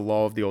 That's like a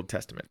law of the Old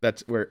Testament.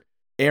 That's where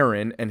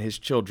Aaron and his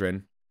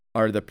children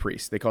are the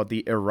priests. They call it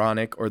the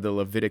Aaronic or the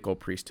Levitical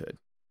priesthood.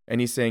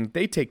 And he's saying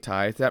they take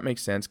tithe. That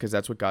makes sense because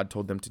that's what God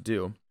told them to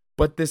do.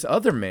 But this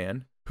other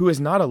man who is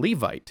not a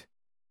Levite,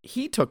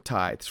 he took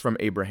tithes from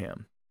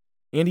Abraham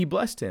and he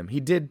blessed him. He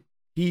did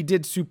He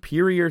did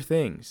superior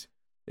things.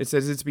 It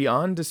says it's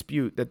beyond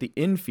dispute that the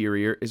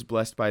inferior is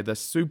blessed by the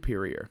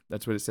superior.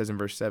 That's what it says in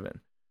verse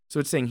 7. So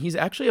it's saying he's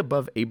actually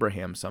above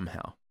Abraham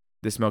somehow,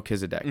 this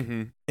Melchizedek.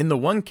 Mm-hmm. In the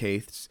one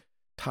case,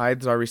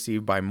 tithes are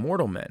received by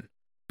mortal men,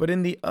 but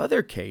in the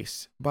other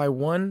case, by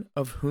one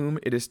of whom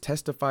it is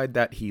testified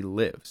that he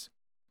lives.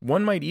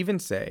 One might even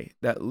say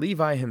that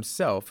Levi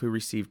himself, who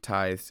received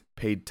tithes,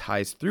 paid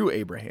tithes through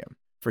Abraham,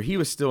 for he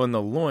was still in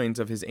the loins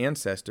of his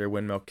ancestor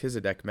when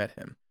Melchizedek met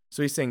him.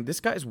 So he's saying this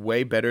guy's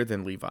way better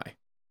than Levi.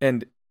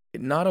 And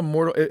not a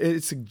mortal,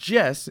 it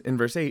suggests in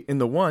verse 8, in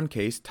the one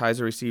case, tithes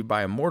are received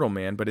by a mortal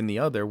man, but in the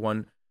other,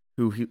 one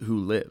who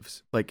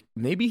lives. Like,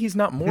 maybe he's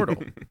not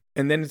mortal.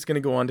 And then it's going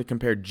to go on to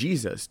compare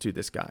Jesus to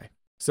this guy.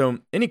 So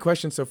any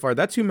questions so far?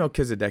 That's who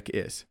Melchizedek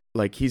is.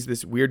 Like, he's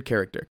this weird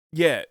character.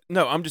 Yeah,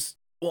 no,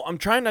 I'm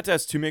trying not to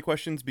ask too many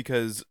questions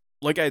because,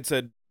 like I had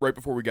said right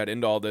before we got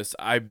into all this,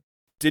 I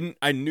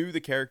knew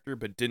the character,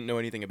 but didn't know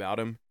anything about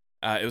him.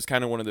 It was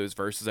kind of one of those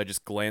verses I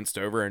just glanced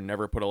over and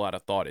never put a lot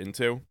of thought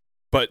into.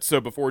 But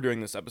so before doing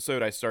this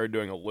episode, I started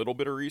doing a little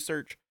bit of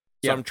research.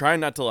 So yeah. I'm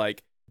trying not to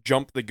like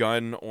jump the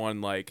gun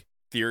on like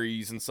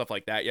theories and stuff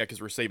like that yet,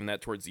 because we're saving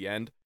that towards the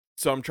end.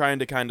 So I'm trying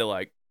to kind of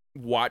like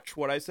watch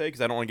what I say,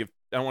 because I don't want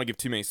to give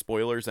too many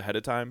spoilers ahead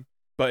of time.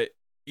 But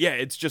yeah,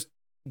 it's just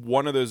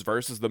one of those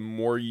verses. The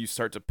more you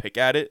start to pick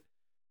at it,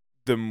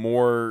 the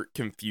more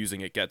confusing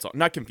it gets.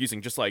 Not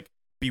confusing, just like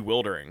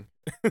bewildering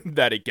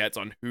that it gets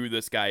on who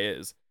this guy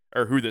is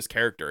or who this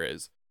character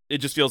is. It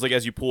just feels like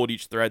as you pull at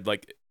each thread,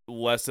 like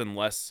less and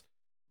less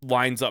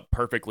lines up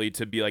perfectly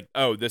to be like,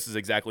 oh, this is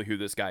exactly who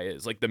this guy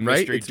is. Like the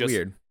mystery, right? It's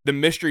weird. The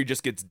mystery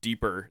just gets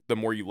deeper the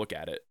more you look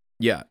at it.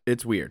 Yeah,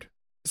 it's weird.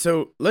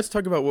 So let's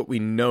talk about what we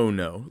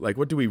know. Like,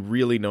 what do we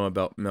really know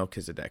about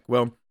Melchizedek?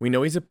 Well, we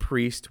know he's a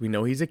priest, we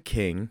know he's a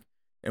king,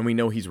 and we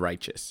know he's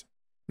righteous.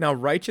 Now,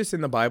 righteous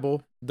in the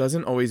Bible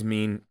doesn't always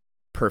mean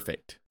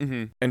perfect.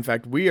 Mm-hmm. In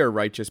fact, we are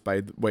righteous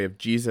by way of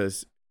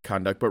Jesus'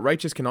 conduct, but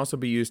righteous can also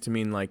be used to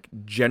mean like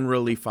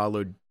generally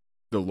followed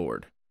the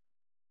Lord.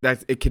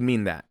 It can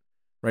mean that,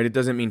 right? It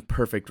doesn't mean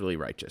perfectly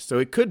righteous. So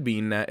it could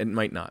mean that, it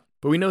might not.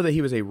 But we know that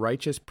he was a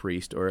righteous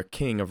priest or a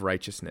king of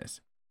righteousness.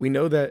 We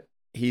know that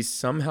he's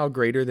somehow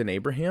greater than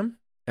Abraham,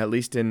 at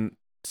least in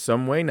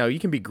some way. Now, you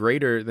can be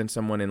greater than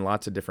someone in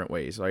lots of different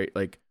ways, right?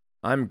 Like,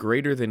 I'm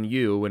greater than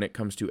you when it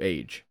comes to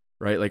age,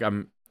 right? Like,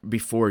 I'm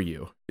before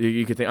you.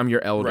 You could think I'm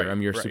your elder. Right,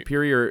 I'm your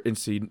superior in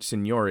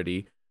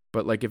seniority.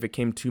 But like, if it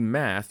came to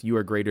math, you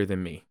are greater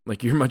than me.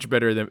 Like, you're much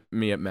better than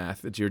me at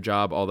math. It's your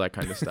job, all that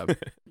kind of stuff.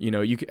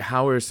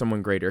 How is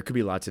someone greater? It could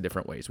be lots of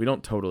different ways. We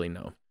don't totally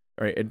know.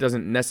 All right. It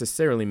doesn't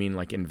necessarily mean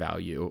like in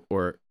value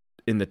or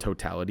in the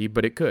totality,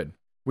 but it could.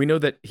 We know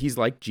that he's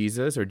like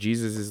Jesus, or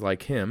Jesus is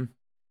like him.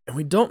 And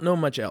we don't know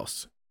much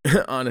else,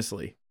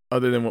 honestly,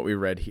 other than what we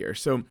read here.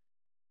 So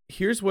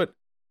here's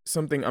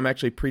something I'm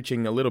actually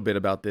preaching a little bit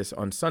about this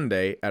on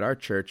Sunday at our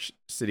church,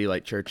 City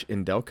Light Church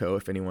in Delco,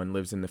 if anyone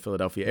lives in the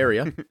Philadelphia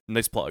area.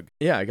 Nice plug.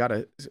 Yeah, I got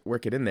to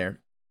work it in there.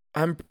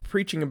 I'm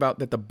preaching about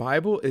that the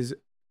Bible is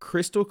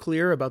crystal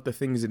clear about the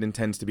things it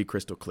intends to be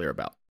crystal clear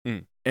about.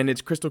 Mm. And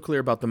it's crystal clear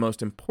about the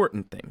most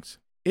important things.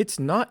 It's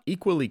not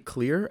equally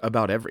clear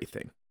about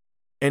everything.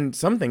 And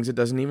some things it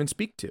doesn't even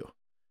speak to,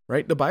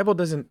 right? The Bible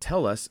doesn't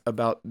tell us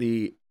about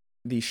the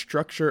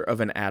structure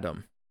of an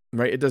atom.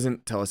 Right? It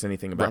doesn't tell us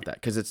anything about that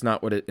because it's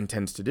not what it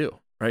intends to do,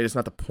 right? It's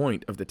not the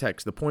point of the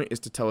text. The point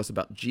is to tell us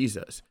about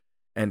Jesus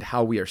and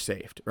how we are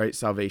saved, right?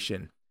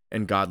 Salvation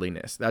and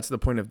godliness. That's the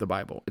point of the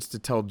Bible. It's to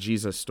tell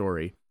Jesus'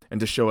 story and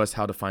to show us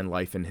how to find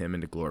life in him and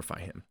to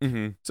glorify him.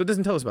 Mm-hmm. So it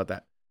doesn't tell us about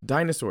that.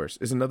 Dinosaurs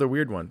is another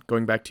weird one.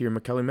 Going back to your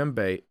Mekele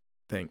Membe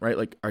thing, right?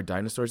 Like, are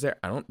dinosaurs there?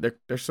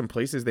 There's some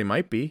places they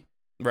might be.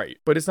 Right.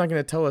 But it's not going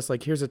to tell us,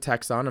 like, here's a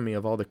taxonomy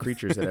of all the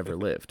creatures that ever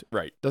lived.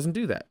 Right. Doesn't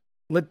do that.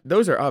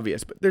 Those are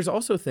obvious, but there's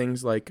also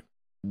things like,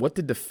 what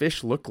did the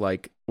fish look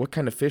like? What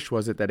kind of fish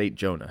was it that ate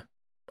Jonah?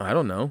 I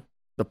don't know.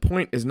 The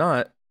point is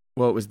not,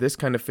 well, it was this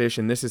kind of fish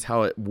and this is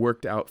how it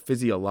worked out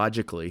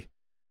physiologically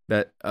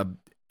that a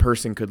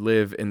person could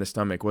live in the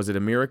stomach. Was it a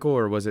miracle,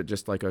 or was it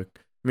just like it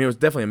was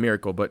definitely a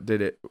miracle, but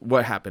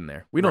what happened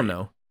there? We don't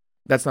know.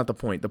 That's not the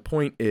point. The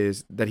point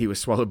is that he was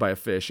swallowed by a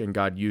fish and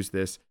God used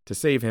this to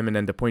save him and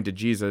then to point to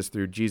Jesus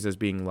through Jesus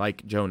being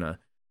like Jonah,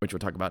 which we'll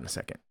talk about in a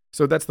second.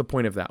 So that's the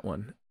point of that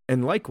one.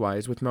 And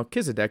likewise, with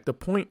Melchizedek, the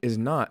point is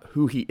not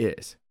who he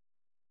is.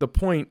 The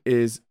point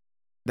is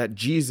that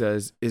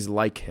Jesus is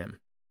like him.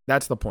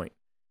 That's the point.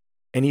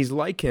 And he's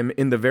like him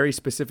in the very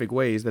specific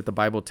ways that the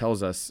Bible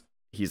tells us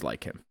he's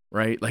like him,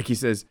 right? Like he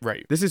says,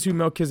 this is who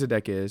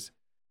Melchizedek is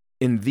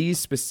in these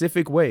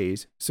specific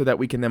ways so that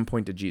we can then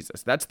point to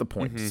Jesus. That's the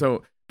point. Mm-hmm.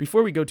 So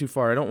before we go too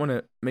far, I don't want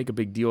to make a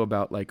big deal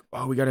about like,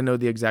 oh, we got to know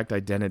the exact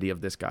identity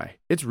of this guy.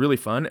 It's really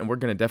fun, and we're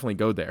going to definitely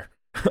go there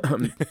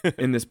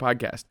in this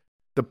podcast.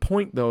 The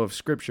point, though, of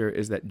Scripture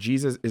is that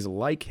Jesus is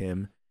like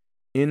him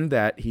in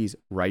that he's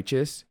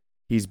righteous,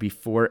 he's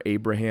before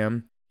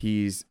Abraham,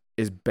 is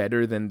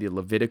better than the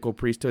Levitical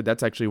priesthood.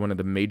 That's actually one of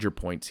the major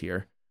points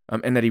here,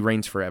 and that he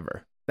reigns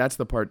forever. That's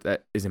the part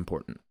that is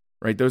important.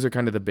 right? Those are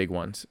kind of the big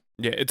ones.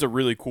 Yeah, it's a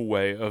really cool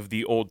way of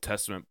the Old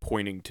Testament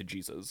pointing to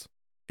Jesus.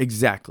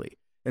 Exactly.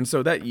 And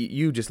so that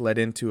you just led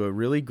into a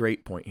really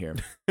great point here.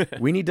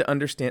 We need to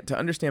understand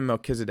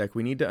Melchizedek,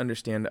 we need to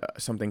understand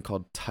something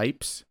called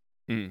types.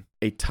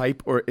 A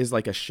type is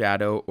like a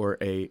shadow or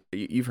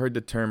you've heard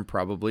the term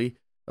probably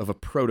of a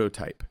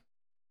prototype,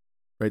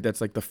 right?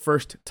 That's like the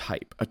first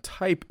type. A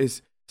type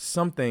is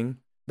something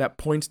that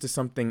points to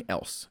something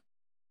else,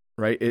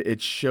 right?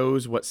 It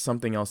shows what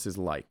something else is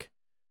like.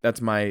 That's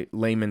my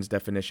layman's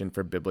definition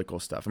for biblical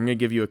stuff. I'm going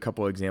to give you a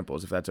couple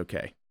examples if that's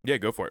okay. Yeah,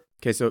 go for it.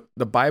 Okay, so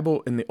the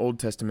Bible in the Old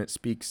Testament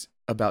speaks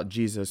about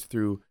Jesus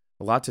through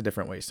lots of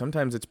different ways.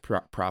 Sometimes it's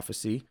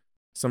prophecy.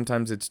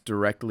 Sometimes it's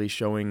directly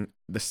showing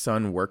the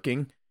Son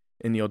working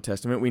in the Old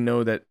Testament. We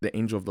know that the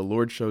angel of the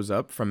Lord shows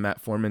up from Matt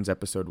Foreman's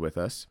episode with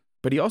us.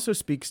 But the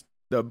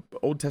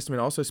Old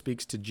Testament also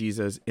speaks to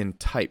Jesus in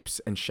types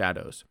and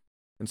shadows.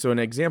 And so an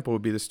example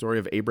would be the story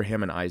of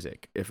Abraham and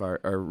Isaac. If our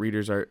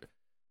readers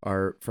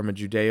are from a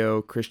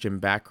Judeo-Christian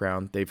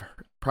background, they've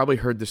probably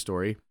heard the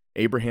story.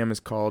 Abraham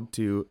is called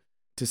to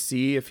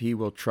see if he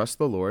will trust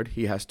the Lord.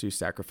 He has to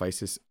sacrifice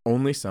his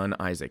only son,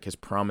 Isaac, his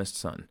promised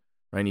son.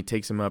 Right? And he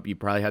takes him up. You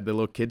probably had the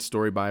little kid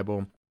story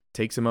Bible.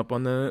 Takes him up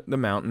on the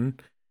mountain,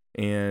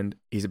 and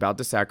he's about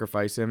to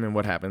sacrifice him. And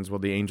what happens? Well,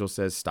 the angel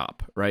says,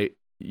 stop, right?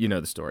 You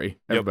know the story.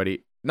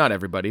 Everybody, not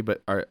everybody,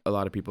 but a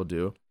lot of people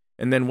do.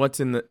 And then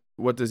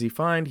what does he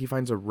find? He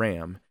finds a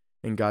ram.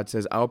 And God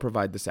says, I'll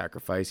provide the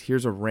sacrifice.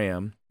 Here's a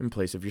ram in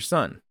place of your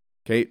son.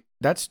 Okay,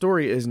 that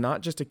story is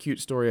not just a cute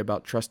story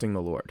about trusting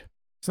the Lord.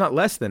 It's not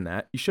less than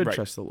that. You should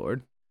trust the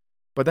Lord.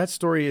 But that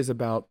story is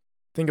about,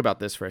 think about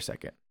this for a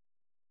second.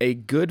 A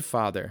good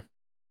father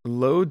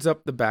loads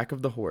up the back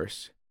of the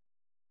horse,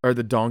 or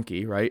the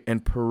donkey, right,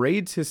 and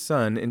parades his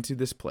son into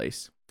this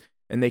place.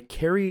 And they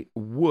carry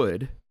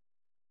wood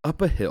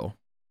up a hill.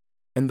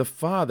 And the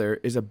father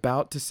is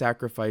about to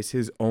sacrifice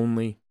his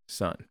only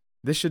son.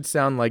 This should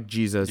sound like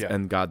Jesus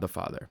and God the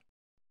Father.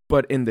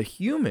 But in the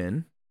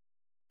human,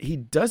 he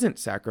doesn't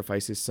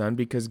sacrifice his son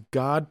because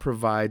God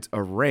provides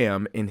a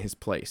ram in his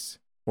place,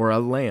 or a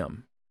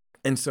lamb.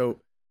 And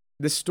so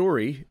this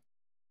story,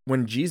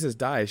 when Jesus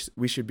dies,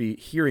 we should be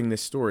hearing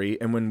this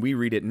story. And when we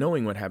read it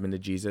knowing what happened to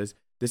Jesus,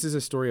 this is a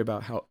story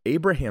about how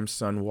Abraham's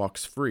son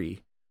walks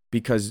free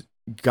because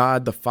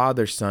God the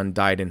Father's son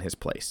died in his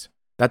place.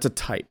 That's a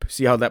type.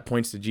 See how that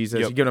points to Jesus?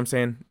 You get what I'm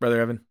saying,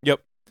 Brother Evan?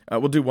 Yep.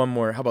 We'll do one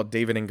more. How about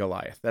David and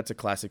Goliath? That's a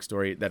classic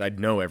story that I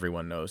know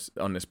everyone knows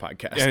on this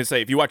podcast. Yeah, I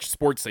say, if you watch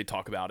sports, they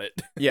talk about it.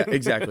 Yeah,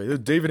 exactly. The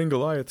David and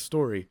Goliath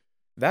story.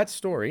 That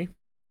story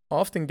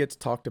often gets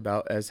talked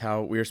about as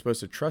how we are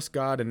supposed to trust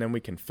God and then we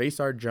can face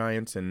our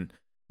giants and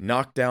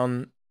knock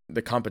down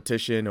the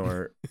competition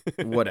or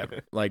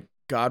whatever. Like,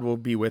 God will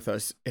be with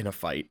us in a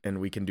fight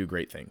and we can do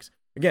great things.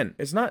 Again,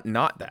 it's not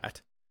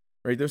that,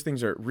 right? Those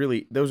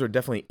are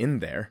definitely in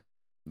there,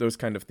 those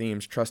kind of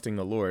themes, trusting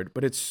the Lord,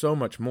 but it's so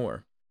much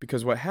more.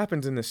 Because what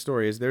happens in this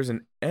story is there's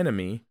an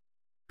enemy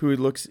who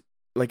looks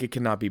like it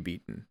cannot be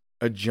beaten.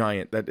 A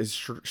giant that is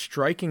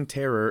striking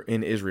terror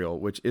in Israel,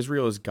 which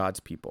Israel is God's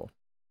people,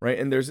 right?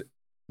 And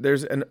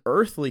there's an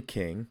earthly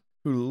king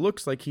who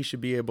looks like he should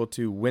be able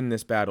to win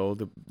this battle.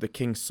 The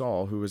King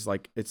Saul, who was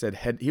like, it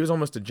said, he was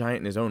almost a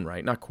giant in his own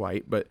right. Not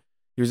quite, but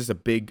he was just a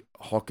big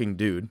hulking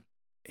dude.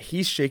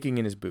 He's shaking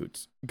in his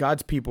boots.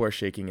 God's people are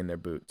shaking in their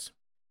boots.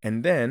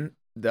 And then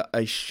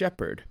a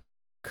shepherd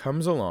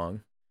comes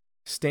along,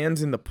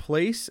 stands in the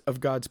place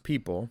of God's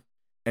people,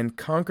 and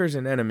conquers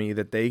an enemy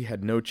that they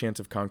had no chance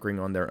of conquering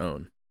on their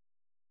own.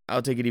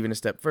 I'll take it even a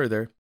step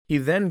further. He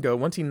then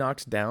once he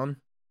knocks down,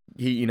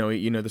 you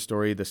know the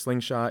story, the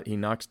slingshot, he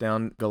knocks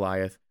down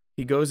Goliath.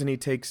 He goes and he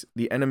takes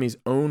the enemy's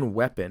own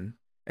weapon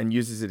and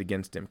uses it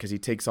against him because he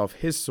takes off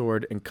his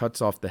sword and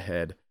cuts off the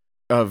head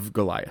of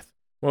Goliath.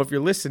 Well, if you're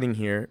listening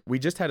here, we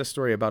just had a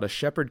story about a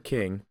shepherd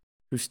king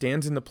who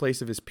stands in the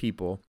place of his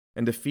people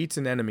and defeats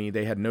an enemy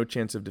they had no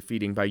chance of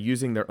defeating by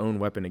using their own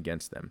weapon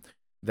against them.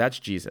 That's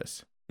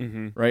Jesus,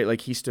 right?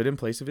 Like, he stood in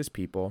place of his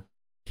people.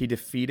 He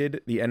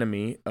defeated the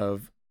enemy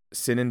of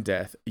sin and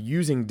death,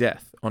 using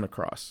death on a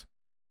cross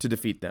to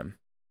defeat them,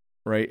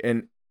 right?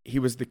 And he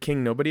was the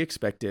king nobody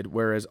expected,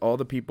 whereas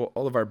all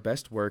of our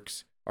best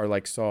works are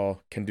like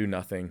Saul, can do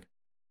nothing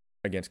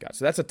against God.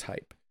 So that's a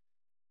type.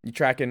 You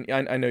tracking?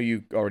 I know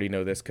you already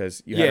know this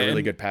because you had a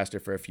really good pastor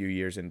for a few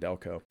years in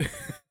Delco.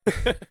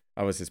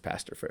 I was his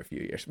pastor for a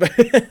few years.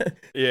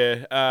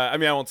 Yeah. I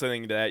mean, I won't say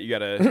anything to that. You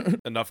got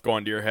enough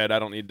going to your head. I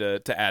don't need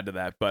to add to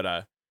that.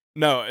 But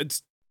no,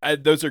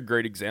 those are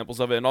great examples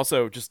of it. And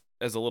also, just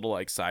as a little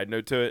like side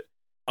note to it,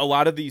 a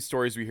lot of these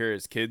stories we hear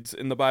as kids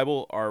in the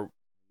Bible are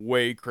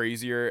way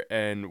crazier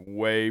and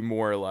way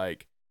more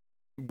like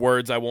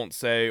words I won't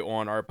say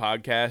on our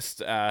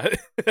podcast,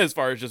 as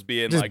far as just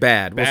being just like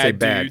bad. We'll say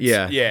bad.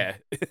 Dudes. Yeah.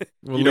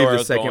 We'll you know leave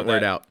the second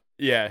word out.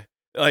 Yeah.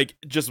 Like,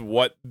 just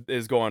what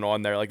is going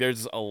on there. Like,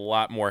 there's a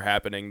lot more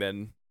happening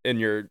than in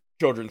your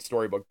children's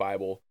storybook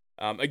Bible.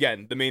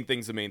 Again, the main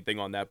thing's the main thing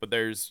on that, but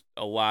there's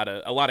a lot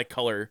of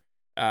color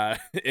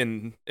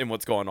in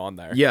what's going on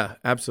there. Yeah,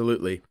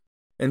 absolutely.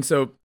 And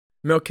so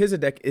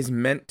Melchizedek is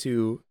meant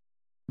to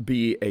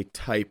be a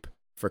type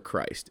for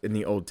Christ in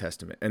the Old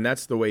Testament. And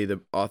that's the way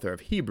the author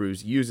of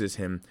Hebrews uses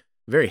him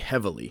very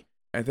heavily.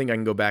 I think I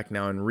can go back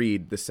now and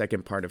read the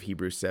second part of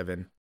Hebrews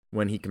 7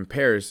 when he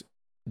compares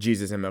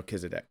Jesus and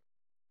Melchizedek.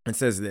 It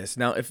says this,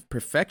 "Now if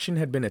perfection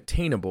had been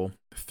attainable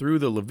through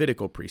the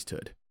Levitical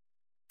priesthood,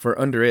 for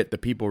under it the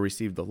people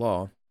received the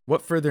law,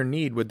 what further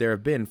need would there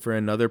have been for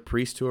another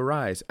priest to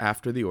arise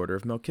after the order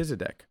of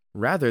Melchizedek,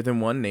 rather than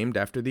one named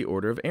after the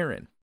order of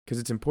Aaron?" Because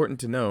it's important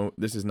to know,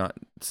 this is not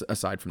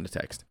aside from the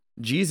text,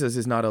 Jesus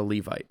is not a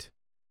Levite.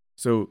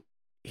 So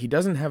he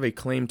doesn't have a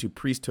claim to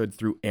priesthood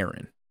through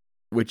Aaron,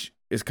 which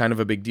is kind of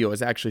a big deal.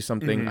 It's actually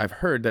something I've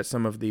heard that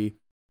some of the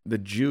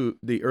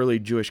early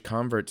Jewish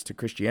converts to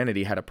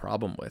Christianity had a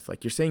problem with.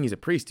 Like, you're saying he's a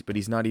priest, but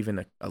he's not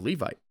even a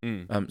Levite.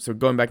 So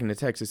going back in the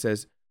text, it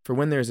says, "For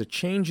when there is a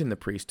change in the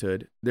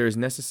priesthood, there is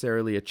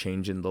necessarily a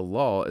change in the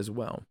law as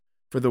well.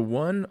 For the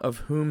one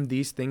of whom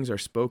these things are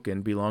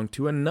spoken belonged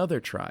to another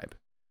tribe,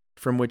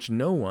 from which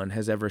no one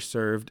has ever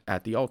served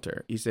at the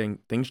altar." He's saying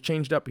things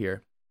changed up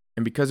here,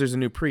 and because there's a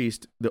new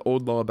priest, the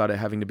old law about it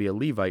having to be a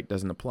Levite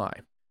doesn't apply.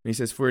 And he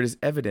says, "For it is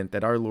evident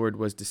that our Lord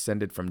was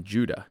descended from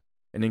Judah,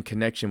 and in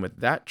connection with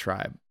that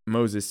tribe,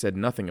 Moses said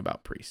nothing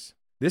about priests.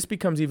 This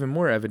becomes even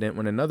more evident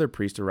when another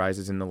priest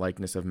arises in the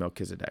likeness of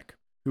Melchizedek,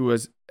 who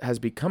has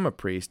become a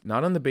priest,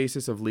 not on the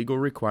basis of legal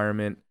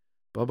requirement,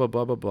 blah, blah,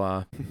 blah, blah,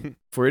 blah.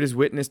 For it is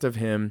witnessed of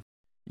him,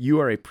 you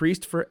are a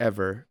priest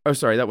forever." Oh,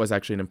 sorry, that was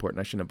actually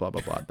important. I shouldn't have blah,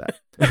 blah, blah that.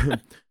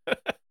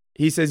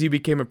 He says you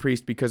became a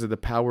priest because of the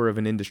power of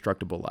an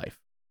indestructible life,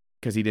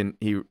 because he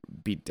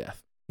beat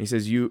death. He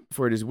says,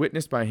 "For it is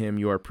witnessed by him,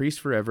 you are a priest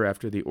forever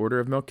after the order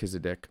of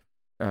Melchizedek.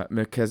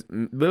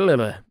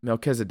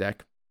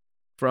 Melchizedek.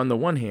 For on the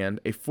one hand,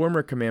 a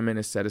former commandment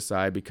is set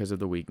aside because of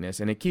the weakness."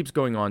 And it keeps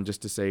going on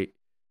just to say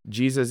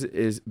Jesus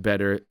is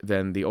better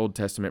than the Old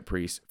Testament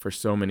priests for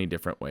so many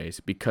different ways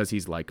because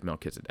he's like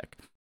Melchizedek.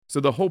 So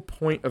the whole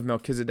point of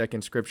Melchizedek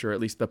in Scripture, at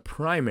least the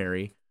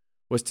primary,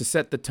 was to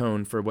set the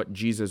tone for what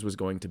Jesus was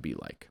going to be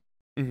like.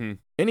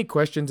 Any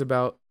questions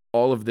about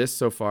all of this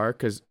so far?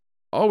 Because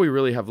all we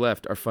really have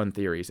left are fun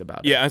theories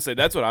about it. Yeah, I say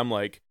that's what I'm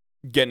like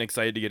getting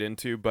excited to get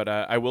into. But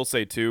I will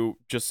say too,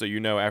 just so you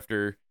know,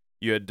 after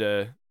you had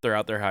throw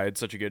out there how I had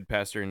such a good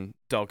pastor in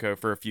Delco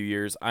for a few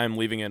years, I'm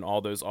leaving in all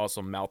those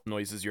awesome mouth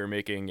noises you were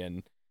making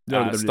and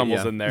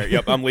stumbles in there.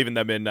 Yep, I'm leaving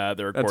them in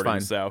the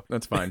recording.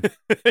 That's fine.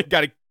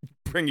 Got to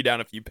bring you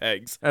down a few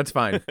pegs. That's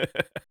fine.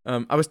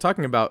 I was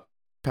talking about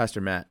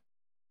Pastor Matt.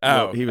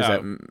 Oh, he was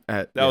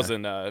at that was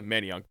in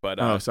Manayunk,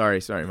 but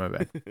sorry, my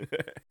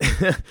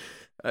bad.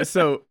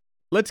 So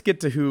let's get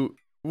to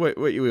what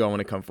you all want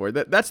to come for.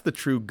 That's the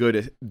true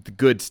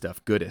good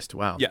stuff. Goodest.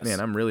 Wow, yes. Man,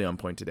 I'm really on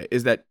point today.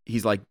 Is that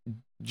he's like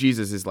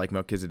Jesus is like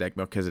Melchizedek.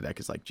 Melchizedek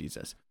is like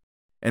Jesus,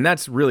 and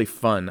that's really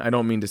fun. I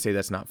don't mean to say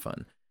that's not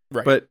fun,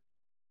 right? But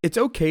it's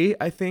okay.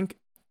 I think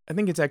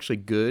it's actually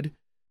good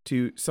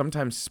to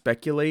sometimes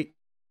speculate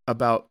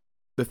about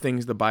the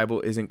things the Bible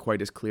isn't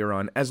quite as clear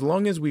on, as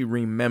long as we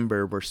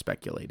remember we're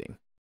speculating.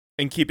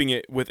 And keeping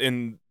it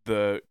within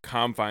the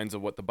confines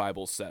of what the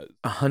Bible says.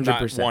 100%.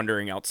 Not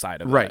wandering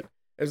outside of right. that.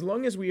 As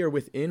long as we are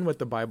within what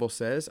the Bible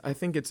says, I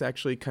think it's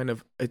actually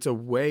it's a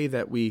way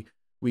that we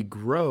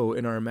grow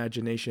in our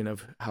imagination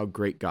of how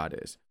great God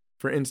is.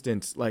 For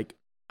instance, like,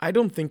 I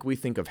don't think we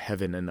think of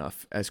heaven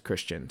enough as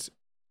Christians.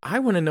 I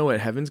want to know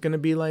what heaven's going to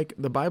be like.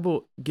 The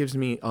Bible gives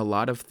me a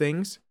lot of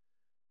things,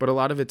 but a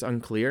lot of it's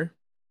unclear.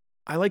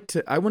 I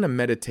want to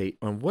meditate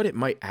on what it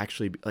might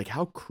actually be, like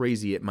how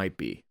crazy it might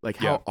be, like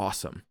how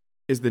awesome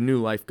is the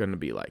new life going to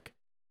be like.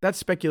 That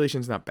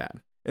speculation's not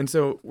bad. And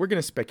so we're going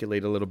to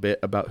speculate a little bit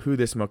about who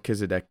this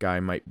Melchizedek guy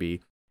might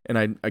be.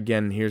 And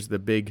again, here's the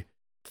big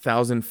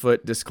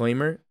 1,000-foot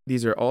disclaimer.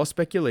 These are all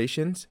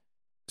speculations.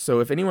 So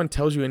if anyone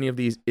tells you any of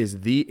these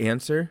is the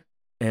answer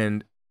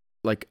and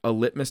like a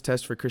litmus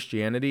test for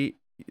Christianity,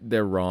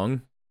 they're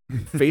wrong.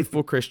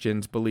 Faithful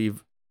Christians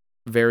believe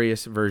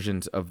various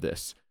versions of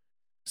this.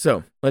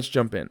 So let's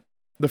jump in.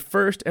 The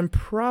first and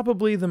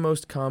probably the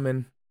most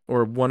common,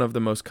 or one of the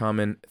most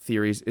common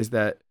theories, is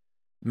that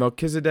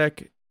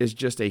Melchizedek is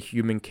just a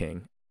human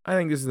king. I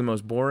think this is the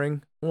most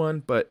boring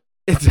one, but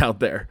it's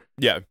out there.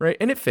 Yeah. Right?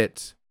 And it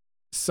fits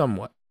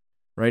somewhat.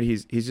 Right?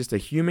 He's just a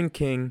human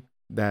king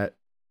that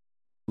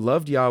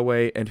loved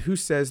Yahweh, and who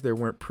says there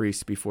weren't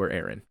priests before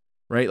Aaron?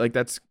 Right? Like,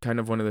 that's kind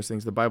of one of those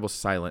things the Bible's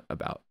silent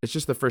about. It's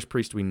just the first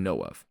priest we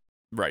know of.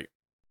 Right.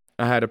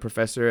 I had a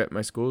professor at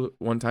my school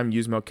one time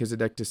use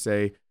Melchizedek to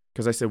say,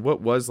 because I said,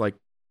 what was like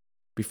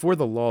before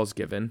the law is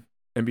given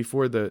and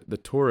before the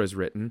Torah is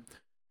written,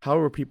 how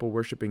were people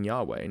worshiping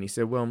Yahweh? And he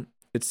said, well,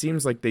 it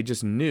seems like they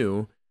just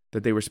knew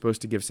that they were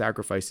supposed to give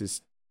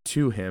sacrifices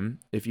to him.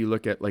 If you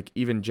look at like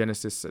even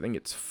Genesis, I think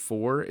it's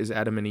 4 is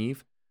Adam and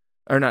Eve,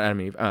 or not Adam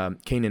and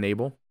Eve, Cain and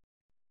Abel.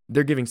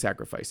 They're giving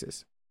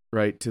sacrifices,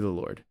 right, to the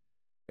Lord.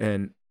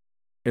 And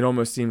it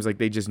almost seems like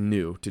they just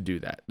knew to do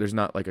that. There's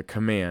not like a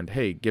command,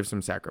 hey, give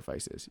some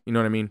sacrifices. You know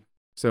what I mean?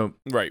 So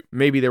right.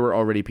 Maybe there were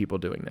already people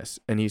doing this.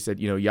 And he said,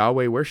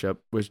 Yahweh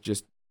worship was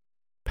just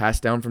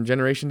passed down from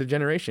generation to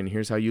generation.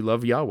 Here's how you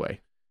love Yahweh.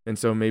 And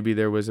so maybe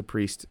there was a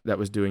priest that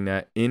was doing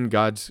that in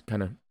God's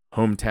kind of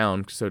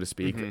hometown, so to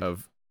speak,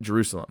 of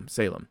Jerusalem,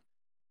 Salem.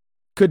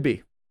 Could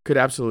be. Could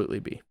absolutely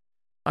be.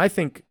 I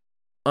think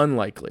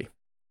unlikely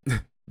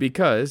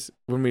because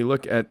when we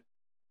look at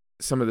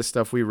some of the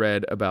stuff we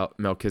read about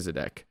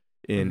Melchizedek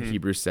in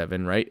Hebrews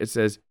 7, right? It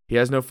says, he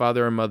has no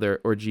father or mother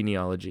or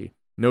genealogy,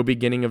 no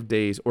beginning of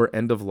days or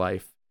end of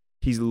life.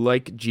 He's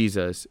like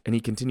Jesus, and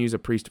he continues a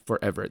priest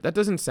forever. That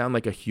doesn't sound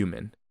like a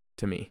human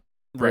to me,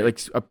 right?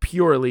 Like a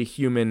purely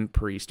human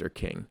priest or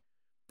king.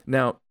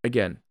 Now,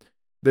 again,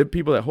 the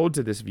people that hold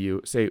to this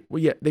view say,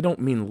 well, yeah, they don't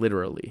mean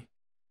literally.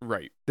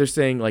 Right. They're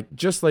saying, like,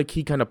 just like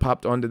he kind of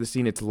popped onto the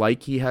scene, it's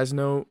like he has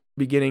no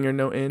beginning or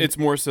no end. It's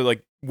more so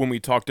like when we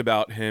talked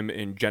about him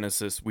in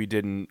Genesis, we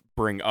didn't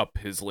bring up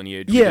his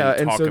lineage. Yeah,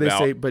 and so they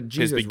say, but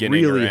Jesus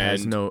really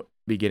has no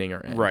beginning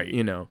or end. Right.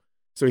 You know,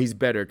 so he's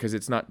better because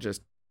it's not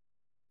just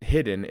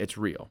hidden, it's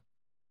real.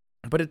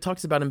 But it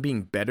talks about him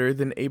being better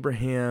than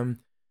Abraham.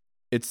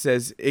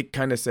 It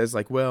kind of says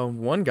like, well,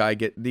 one guy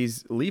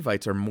these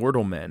Levites are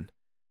mortal men.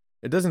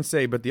 It doesn't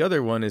say, but the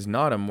other one is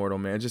not a mortal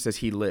man. It just says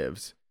he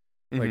lives.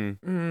 Like,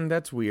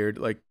 that's weird.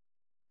 Like,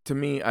 to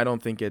me, I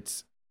don't think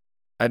it's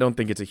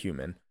a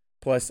human.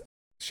 Plus,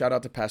 shout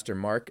out to Pastor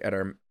Mark at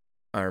our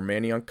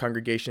Manioc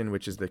congregation,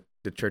 which is the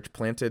church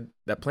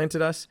that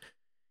planted us.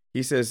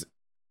 He says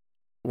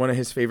one of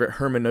his favorite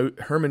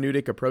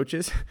hermeneutic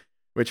approaches,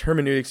 which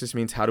hermeneutics just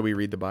means how do we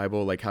read the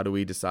Bible, like how do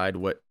we decide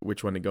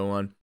which one to go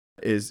on,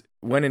 is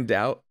when in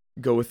doubt,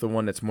 go with the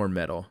one that's more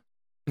metal.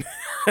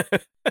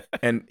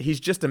 And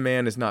he's just a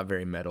man is not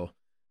very metal.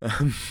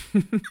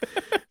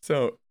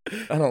 So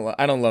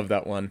I don't love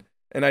that one.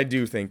 And I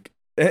do think,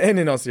 and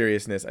in all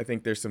seriousness, I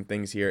think there's some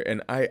things here,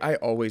 and I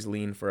always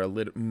lean for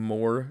a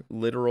more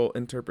literal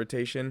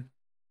interpretation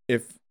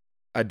if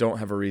I don't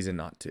have a reason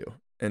not to.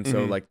 And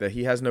so like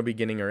he has no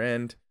beginning or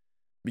end,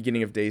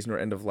 beginning of days nor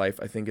end of life,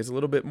 I think is a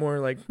little bit more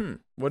like,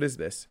 what is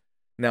this?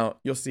 Now,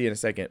 you'll see in a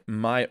second,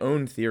 my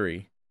own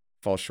theory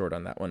falls short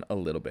on that one a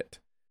little bit.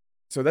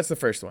 So that's the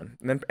first one,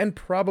 and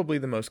probably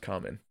the most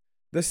common.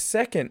 The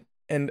second,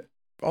 and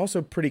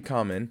also pretty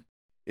common,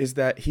 is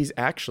that he's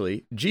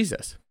actually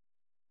Jesus.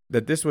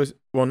 That this was,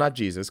 well, not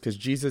Jesus, because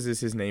Jesus is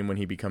his name when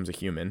he becomes a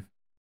human.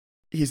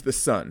 He's the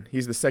Son.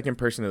 He's the second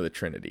person of the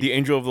Trinity. The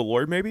angel of the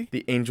Lord, maybe?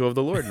 The angel of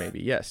the Lord, maybe,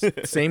 yes.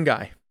 Same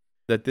guy.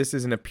 That this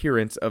is an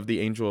appearance of the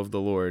angel of the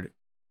Lord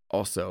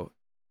also.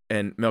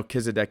 And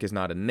Melchizedek is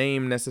not a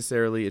name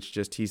necessarily. It's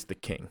just he's the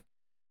king,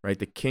 right?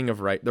 The king of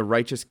right, the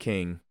righteous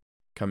king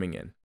coming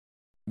in.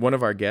 One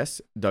of our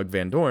guests, Doug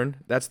Van Dorn,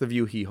 that's the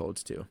view he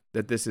holds to.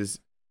 That this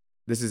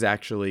is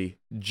actually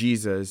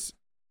Jesus,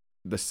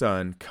 the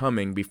Son,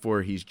 coming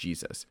before he's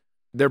Jesus.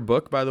 Their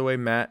book, by the way,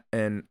 Matt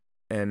and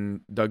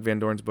Doug Van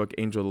Dorn's book,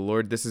 Angel of the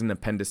Lord, this is an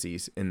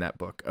appendices in that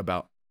book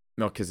about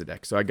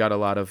Melchizedek. So I got a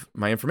lot of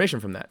my information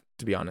from that,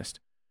 to be honest.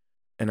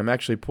 And I'm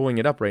actually pulling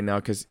it up right now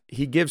because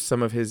he gives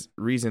some of his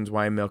reasons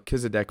why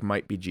Melchizedek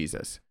might be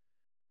Jesus.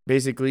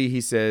 Basically, he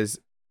says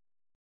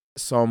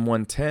Psalm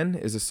 110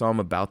 is a psalm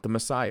about the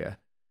Messiah.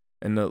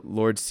 And the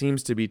Lord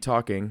seems to be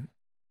talking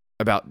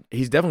about,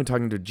 he's definitely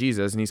talking to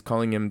Jesus, and he's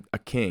calling him a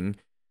king.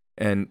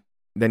 And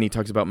then he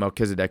talks about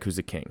Melchizedek, who's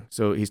a king.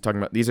 So he's talking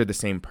about, these are the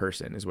same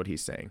person, is what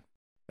he's saying.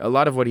 A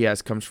lot of what he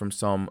has comes from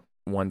Psalm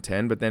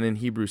 110, but then in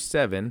Hebrews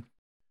 7,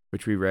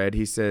 which we read,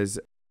 he says,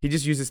 he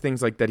just uses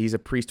things like that he's a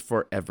priest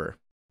forever.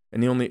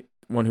 And the only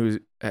one who's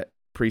a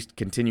priest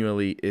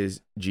continually is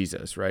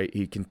Jesus, right?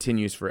 He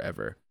continues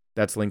forever.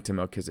 That's linked to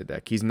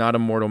Melchizedek. He's not a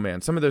mortal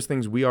man. Some of those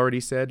things we already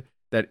said,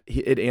 that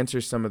it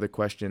answers some of the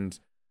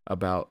questions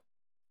about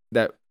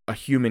that a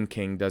human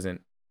king doesn't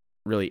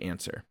really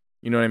answer.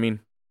 You know what I mean?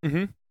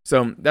 Mm-hmm.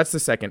 So that's the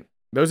second.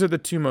 Those are the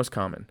two most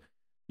common.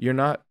 You're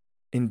not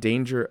in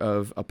danger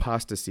of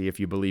apostasy if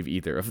you believe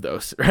either of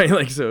those, right?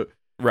 Like, so,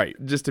 right.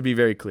 Just to be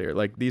very clear,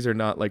 like, these are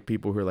not like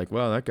people who are like,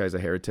 well, that guy's a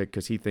heretic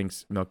because he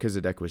thinks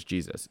Melchizedek was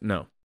Jesus.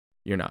 No,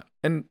 you're not.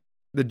 And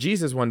the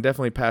Jesus one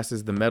definitely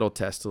passes the metal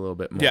test a little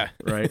bit more,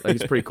 right? Like,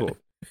 it's pretty cool.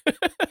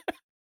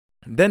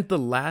 Then the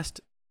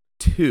last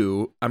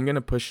two, I'm going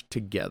to push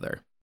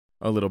together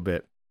a little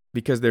bit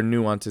because they're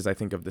nuances, I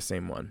think, of the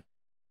same one.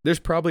 There's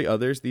probably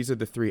others. These are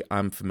the three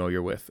I'm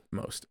familiar with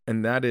most.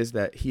 And that is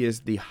that he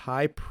is the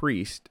high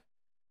priest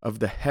of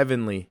the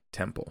heavenly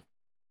temple,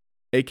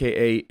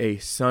 aka a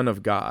son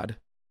of God,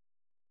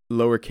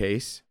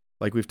 lowercase,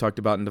 like we've talked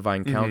about in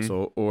divine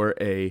council, or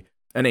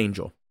an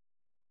angel,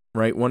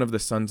 right? One of the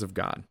sons of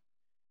God.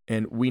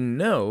 And we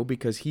know,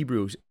 because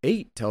Hebrews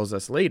 8 tells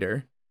us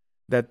later,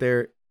 that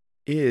there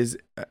is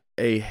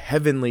a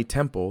heavenly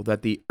temple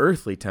that the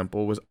earthly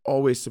temple was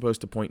always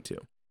supposed to point to.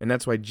 And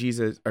that's why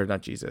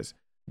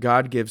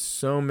God gives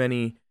so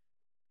many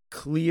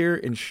clear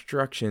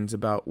instructions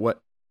about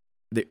what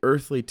the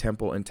earthly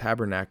temple and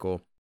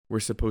tabernacle were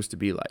supposed to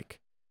be like.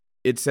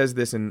 It says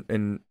this in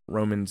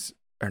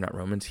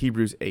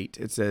Hebrews 8.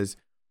 It says,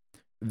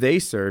 they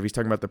serve, he's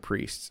talking about the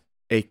priests,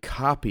 a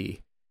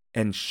copy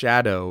and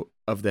shadow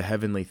of the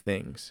heavenly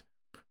things,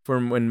 For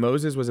when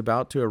Moses was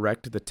about to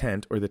erect the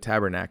tent or the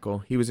tabernacle,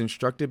 he was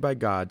instructed by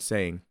God,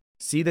 saying,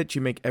 "See that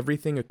you make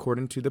everything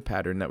according to the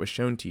pattern that was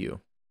shown to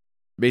you."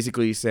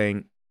 Basically, he's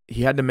saying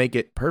he had to make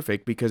it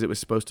perfect because it was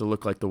supposed to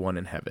look like the one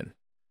in heaven.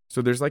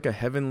 So there's like a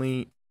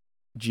heavenly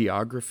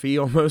geography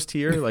almost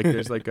here. Like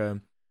there's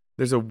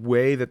a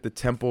way that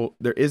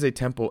there is a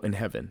temple in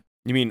heaven.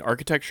 You mean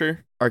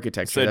architecture?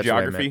 Architecture. Said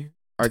geography?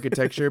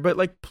 Architecture, but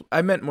like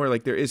I meant more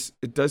like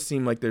it does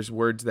seem like there's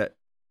words that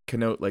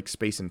connote like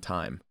space and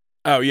time.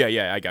 Oh,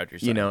 yeah, I got what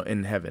you're saying.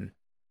 In heaven.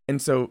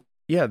 And so,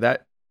 yeah,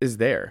 that is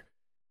there.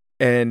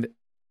 And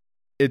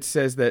it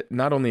says that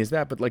not only is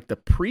that, but like the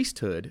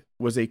priesthood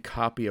was a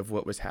copy of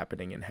what was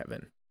happening in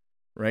heaven,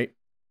 right?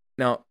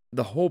 Now,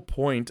 the whole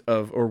point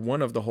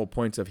one of the whole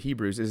points of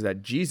Hebrews is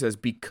that Jesus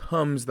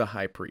becomes the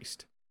high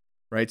priest,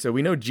 right? So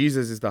we know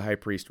Jesus is the high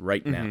priest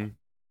right now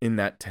in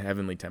that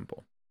heavenly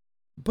temple.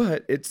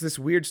 But it's this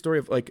weird story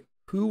of like,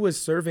 who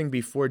was serving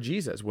before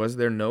Jesus? Was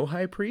there no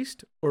high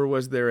priest, or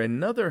was there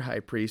another high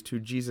priest who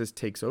Jesus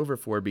takes over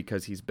for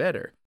because he's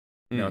better?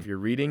 Now, if you're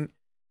reading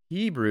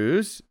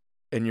Hebrews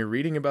and you're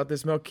reading about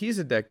this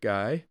Melchizedek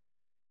guy,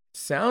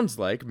 sounds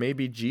like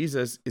maybe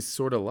Jesus is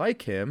sort of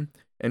like him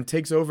and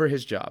takes over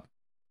his job,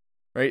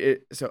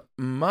 right? So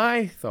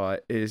my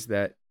thought is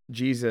that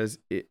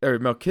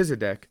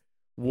Melchizedek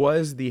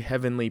was the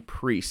heavenly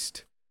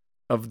priest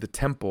of the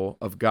temple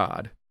of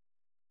God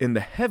in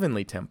the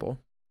heavenly temple.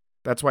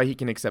 That's why he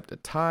can accept a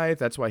tithe.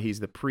 That's why he's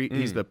the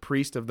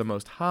priest of the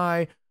Most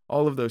High,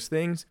 all of those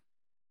things.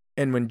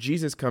 And when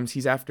Jesus comes,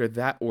 he's after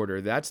that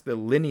order. That's the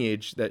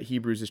lineage that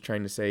Hebrews is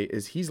trying to say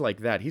is he's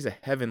like that. He's a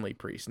heavenly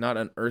priest, not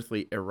an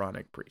earthly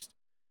Aaronic priest.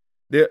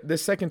 The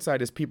second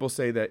side is people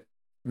say that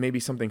maybe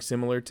something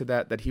similar to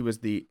that he was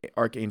the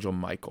archangel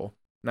Michael.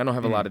 And I don't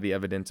have a lot of the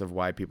evidence of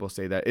why people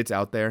say that. It's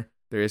out there.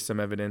 There is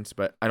some evidence,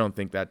 but I don't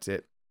think that's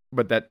it.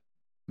 But that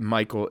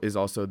Michael is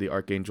also the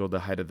archangel, the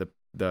head of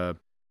the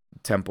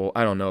temple.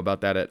 I don't know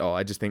about that at all.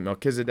 I just think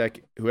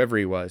Melchizedek, whoever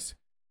he was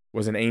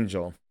an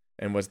angel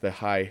and was the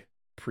high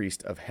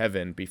priest of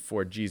heaven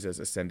before Jesus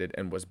ascended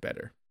and was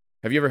better.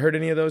 Have you ever heard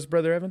any of those,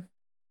 Brother Evan?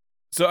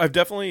 So I've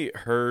definitely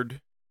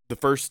heard the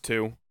first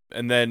two,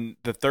 and then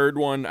the third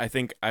one I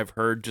think I've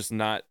heard, just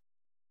not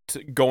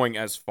going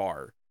as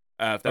far,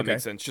 if that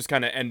makes sense. Just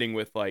kind of ending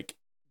with like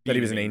that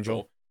he was an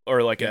angel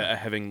or like a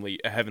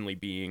heavenly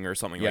being or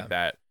something like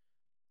that.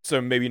 So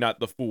maybe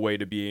not the full way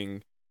to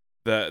being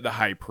the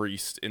high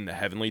priest in the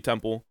heavenly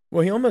temple.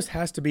 Well, he almost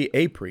has to be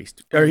a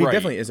priest, or he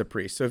definitely is a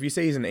priest. So if you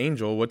say he's an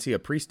angel, what's he a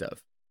priest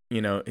of?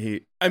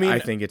 I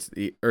think it's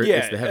the heavenly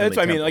that's what temple.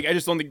 I mean. Like, I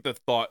just don't think the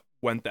thought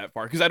went that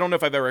far, because I don't know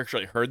if I've ever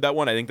actually heard that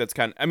one. I think that's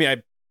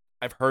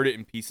I've heard it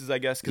in pieces, I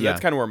guess, because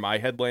that's kind of where my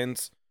head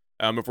lands.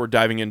 If we're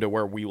diving into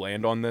where we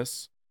land on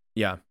this,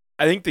 I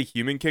think the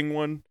Human King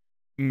one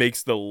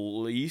makes the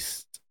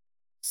least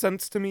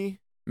sense to me.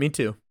 Me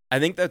too. I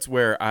think that's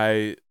where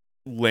I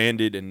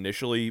landed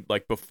initially,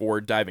 like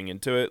before diving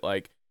into it,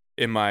 like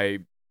in my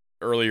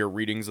earlier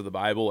readings of the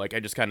Bible. Like, I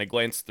just kind of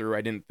glanced through.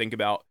 I didn't think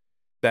about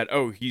that,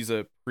 he's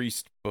a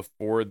priest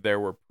before there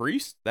were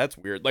priests. That's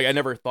weird. Like, I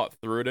never thought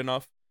through it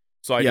enough.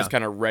 So I just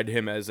kind of read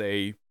him as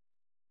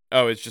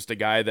it's just a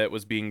guy that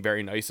was being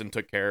very nice and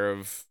took care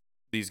of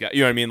these guys.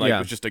 You know what I mean? Like,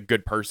 was just a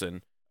good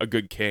person, a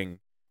good king.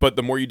 But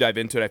the more you dive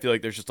into it, I feel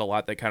like there's just a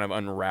lot that kind of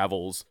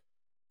unravels.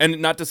 And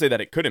not to say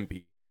that it couldn't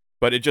be,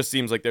 but it just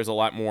seems like there's a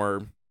lot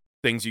more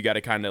things you got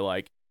to kind of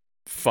like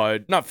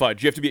not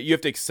fudge. You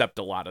have to accept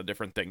a lot of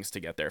different things to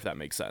get there, if that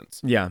makes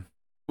sense. Yeah.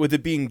 With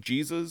it being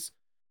Jesus,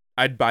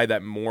 I'd buy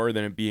that more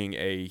than it being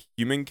a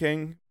human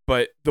king.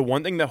 But the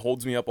one thing that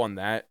holds me up on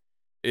that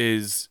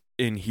is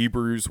in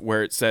Hebrews,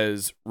 where it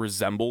says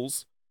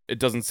resembles. It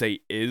doesn't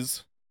say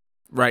is.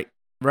 Right,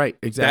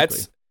 exactly.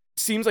 That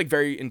seems like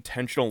very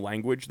intentional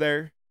language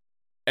there.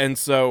 And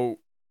so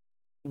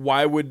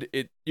why would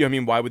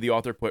why would the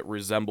author put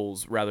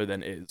resembles rather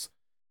than is?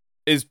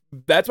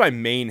 That's my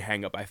main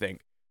hang up, I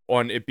think,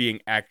 on it being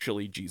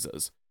actually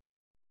Jesus.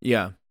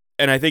 Yeah.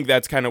 And I think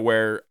that's kind of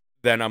where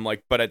then I'm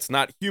like, but it's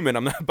not human.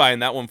 I'm not buying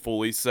that one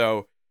fully.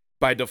 So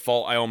by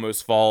default, I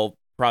almost fall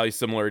probably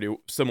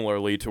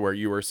similarly to where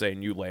you were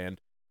saying you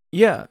land.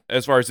 Yeah.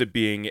 As far as it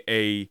being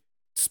a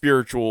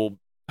spiritual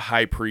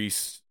high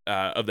priest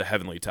of the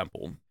heavenly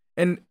temple.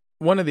 And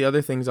one of the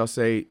other things I'll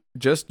say,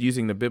 just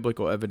using the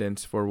biblical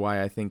evidence for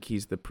why I think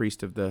he's the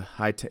priest of the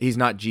he's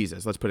not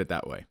Jesus, let's put it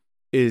that way,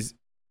 is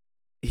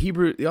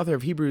the author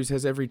of Hebrews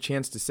has every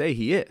chance to say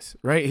he is,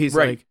 right? He's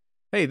like,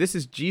 hey, this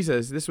is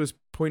Jesus.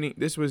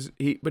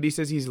 But he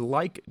says he's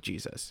like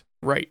Jesus.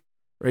 Right.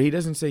 Right. He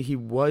doesn't say he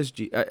was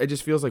Jesus. It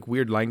just feels like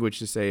weird language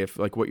to say if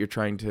like what you're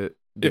trying to.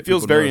 It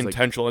feels very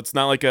intentional. It's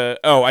not like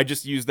I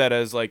just use that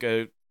as like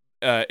a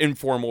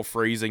informal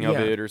phrasing of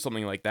it or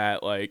something like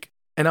that. Like.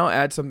 And I'll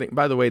add something.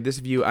 By the way, this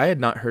view, I had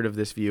not heard of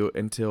this view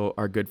until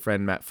our good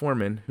friend Matt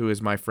Foreman, who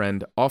is my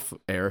friend off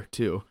air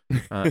too,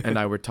 and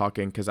I were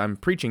talking because I'm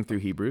preaching through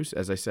Hebrews,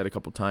 as I said a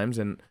couple times,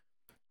 and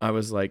I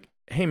was like,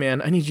 hey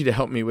man, I need you to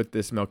help me with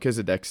this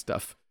Melchizedek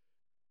stuff.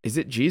 Is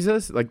it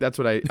Jesus? Like, that's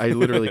what I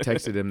literally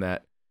texted him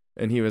that.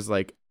 And he was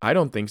like, I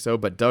don't think so,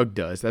 but Doug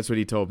does. That's what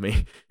he told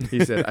me.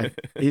 He said,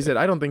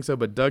 I don't think so,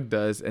 but Doug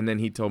does. And then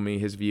he told me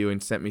his view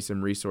and sent me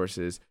some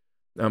resources.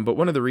 But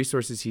one of the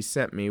resources he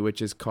sent me,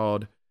 which is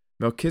called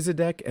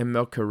Melchizedek and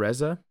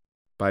Melchizedek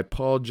by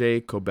Paul J.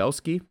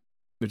 Kobelski,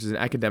 which is an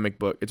academic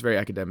book. It's very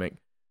academic.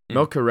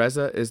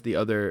 Melchizedek is the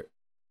other.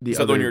 The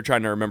one you were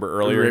trying to remember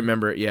earlier?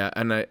 Remember, yeah.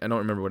 And I don't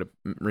remember what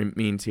it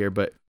means here,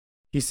 but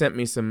he sent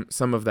me some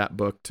of that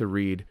book to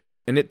read.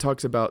 And it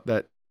talks about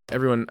that.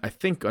 Everyone, I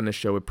think, on this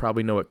show would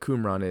probably know what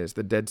Qumran is,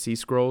 the Dead Sea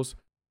Scrolls.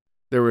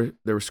 There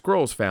were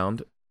scrolls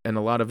found and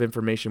a lot of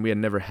information we had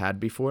never had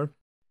before.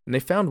 And they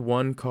found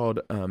one called,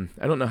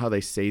 I don't know how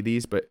they say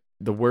these, but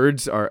the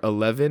words are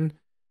 11Q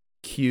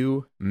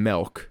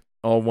Melch,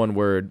 all one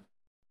word.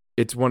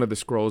 It's one of the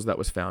scrolls that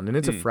was found, and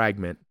it's a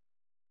fragment.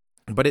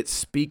 But it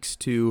speaks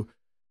to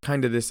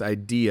kind of this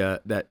idea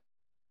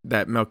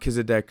that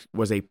Melchizedek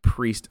was a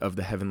priest of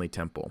the heavenly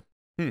temple.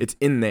 It's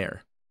in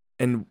there.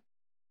 And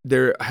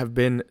there have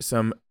been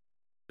some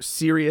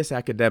serious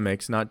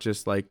academics, not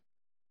just like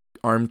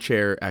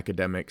armchair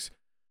academics,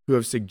 who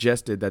have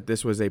suggested that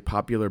this was a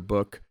popular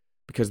book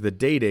because the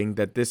dating,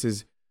 that this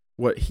is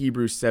what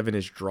Hebrews 7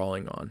 is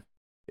drawing on,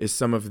 is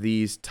some of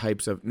these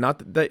types of,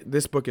 not that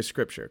this book is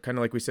scripture, kind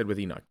of like we said with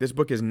Enoch. This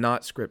book is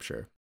not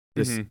scripture.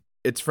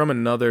 It's from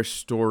another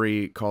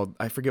story called,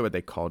 I forget what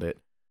they called it,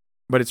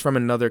 but it's from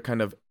another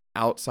kind of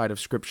outside of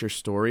scripture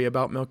story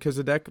about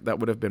Melchizedek that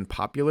would have been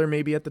popular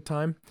maybe at the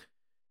time.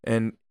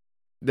 And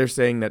they're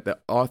saying that the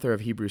author of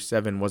Hebrews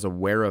 7 was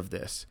aware of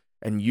this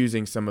and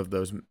using some of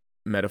those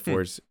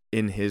metaphors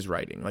in his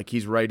writing. Like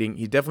he's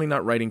definitely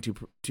not writing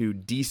to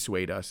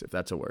dissuade us, if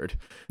that's a word,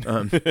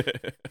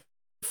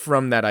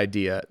 from that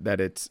idea that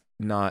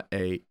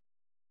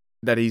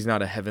that he's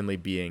not a heavenly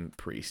being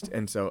priest.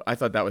 And so I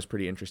thought that was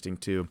pretty interesting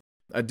too.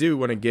 I do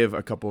want to give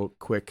a couple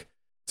quick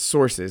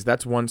sources.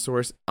 That's one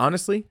source.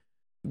 Honestly,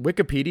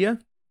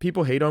 Wikipedia,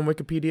 people hate on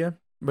Wikipedia.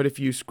 But if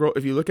you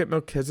look at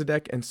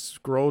Melchizedek and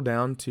scroll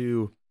down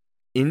to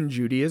in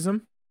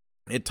Judaism,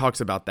 it talks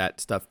about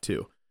that stuff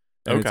too.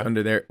 And it's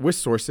under there with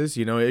sources,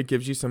 it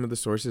gives you some of the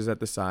sources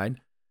at the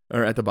side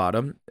or at the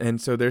bottom.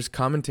 And so there's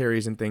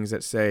commentaries and things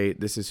that say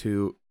this is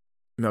who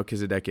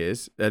Melchizedek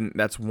is. And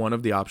that's one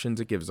of the options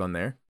it gives on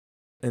there.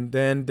 And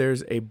then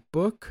there's a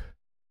book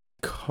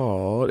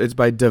it's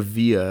by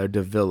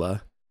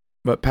Davila,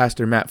 but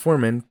Pastor Matt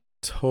Foreman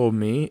told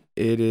me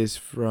it's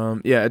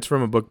from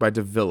a book by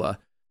Davila.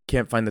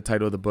 Can't find the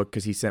title of the book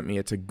because he sent me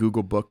it's a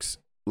Google Books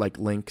like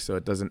link, so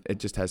it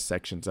just has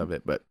sections of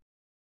it, but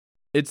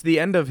it's the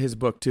end of his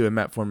book too, and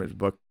Matt Foreman's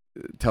book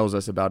tells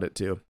us about it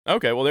too.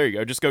 Okay, well there you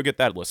go. Just go get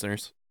that,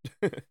 listeners.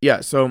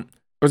 Yeah, so I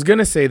was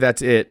gonna say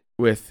that's it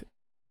with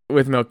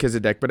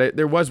Melchizedek, but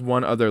there was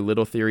one other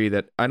little theory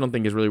that I don't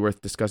think is really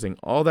worth discussing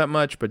all that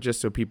much, but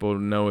just so people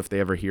know if they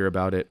ever hear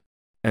about it,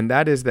 and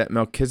that is that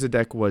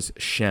Melchizedek was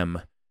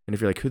Shem. And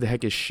if you're like, who the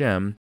heck is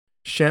Shem?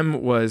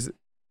 Shem was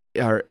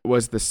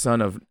the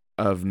son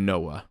of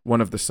Noah,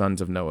 one of the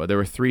sons of Noah. There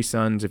were 3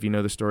 sons, if you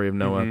know the story of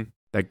Noah,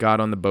 that got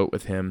on the boat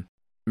with him.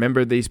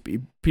 Remember, these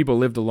people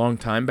lived a long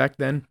time back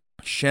then.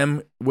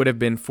 Shem would have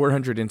been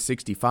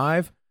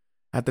 465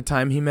 at the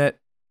time he met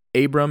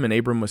Abram, and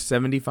Abram was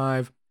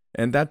 75.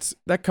 And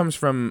that comes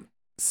from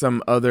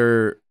some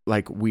other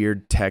like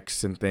weird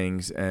texts and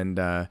things,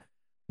 and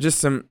just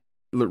some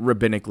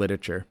rabbinic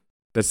literature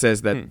that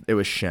says that it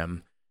was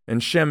Shem.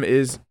 And Shem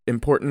is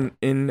important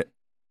in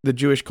the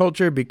Jewish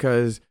culture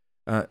because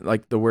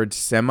like the word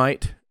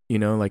Semite,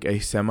 like a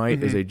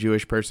Semite is a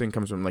Jewish person,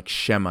 comes from like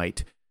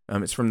Shemite.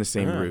 It's from the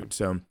same root.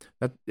 So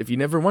that, if you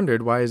never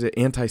wondered why is it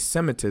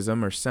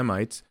anti-Semitism or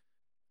Semites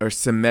or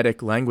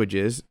Semitic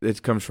languages,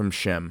 it comes from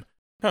Shem,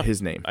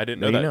 his name. I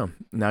didn't know that.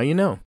 Now you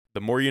know.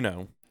 The more you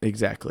know.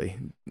 Exactly.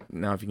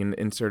 Now if you can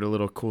insert a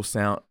little cool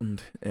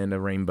sound and a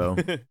rainbow,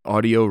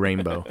 audio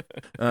rainbow.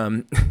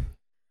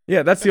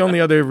 Yeah, that's the only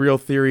other real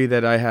theory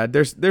that I had.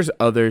 There's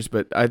others,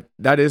 but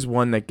that is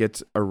one that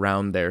gets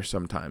around there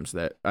sometimes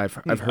that I've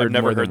heard. I've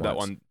never more than heard that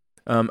once.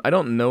 one. I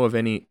don't know of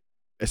any,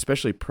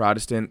 especially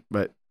Protestant,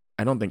 but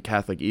I don't think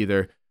Catholic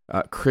either.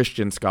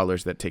 Christian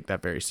scholars that take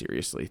that very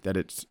seriously. That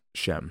it's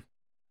Shem.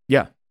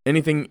 Yeah.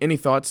 Any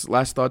thoughts?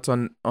 Last thoughts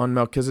on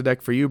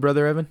Melchizedek for you,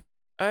 Brother Evan?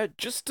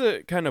 Just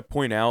to kind of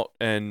point out,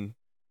 and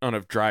I don't know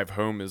if drive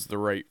home is the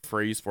right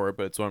phrase for it,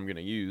 but it's what I'm going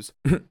to use.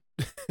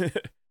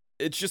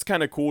 It's just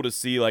kind of cool to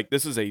see, like,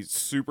 this is a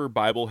super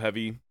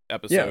Bible-heavy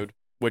episode,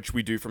 which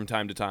we do from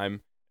time to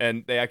time,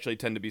 and they actually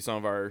tend to be some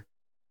of our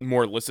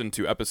more listened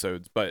to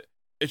episodes, but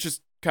it's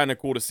just kind of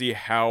cool to see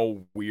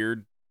how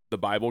weird the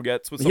Bible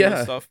gets with some of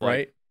the stuff. Like,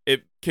 right.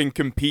 It can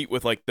compete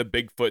with, like, the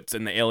Bigfoots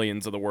and the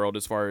aliens of the world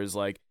as far as,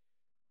 like,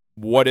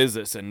 what is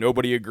this? And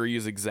nobody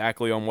agrees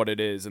exactly on what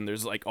it is, and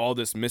there's, like, all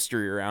this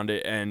mystery around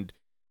it, and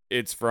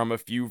it's from a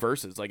few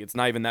verses. Like, it's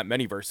not even that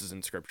many verses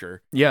in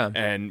Scripture. Yeah.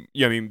 And,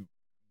 I mean,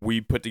 we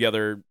put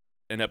together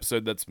an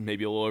episode that's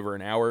maybe a little over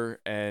an hour,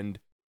 and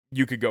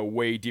you could go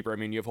way deeper. I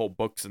mean, you have whole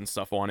books and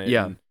stuff on it.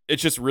 Yeah. And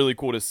it's just really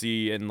cool to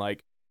see, and,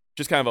 like,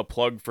 just kind of a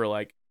plug for,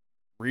 like,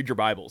 read your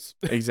Bibles.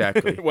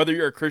 Exactly. Whether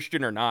you're a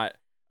Christian or not,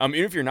 Even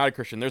if you're not a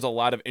Christian, there's a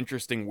lot of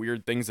interesting,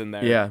 weird things in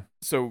there. Yeah.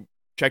 So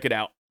check it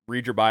out.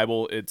 Read your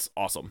Bible. It's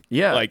awesome.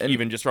 Yeah. Like,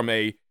 even just from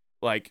a,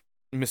 like,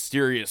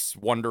 mysterious,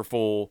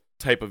 wonderful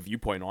type of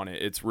viewpoint on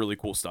it, it's really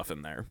cool stuff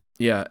in there.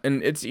 Yeah.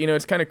 And it's,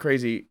 it's kind of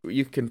crazy.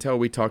 You can tell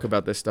we talk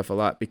about this stuff a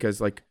lot because,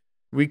 like,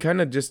 we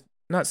kind of just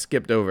not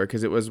skipped over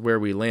because it was where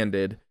we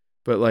landed,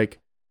 but, like,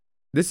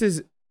 this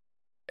is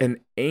an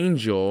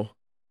angel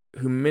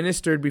who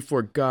ministered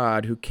before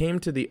God, who came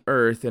to the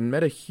earth and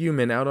met a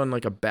human out on,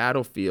 like, a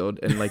battlefield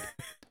and, like,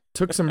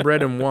 took some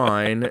bread and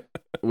wine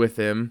with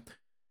him.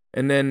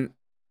 And then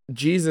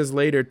Jesus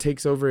later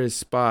takes over his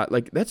spot.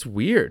 Like, that's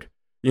weird,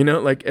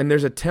 like, and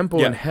there's a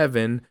temple in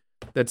heaven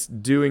that's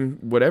doing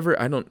whatever,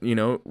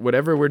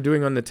 whatever we're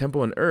doing on the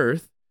temple on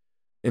earth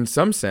in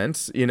some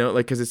sense,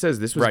 like, because it says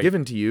this was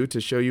given to you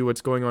to show you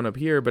what's going on up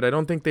here, but I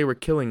don't think they were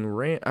killing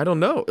I don't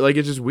know. Like,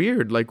 it's just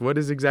weird. Like, what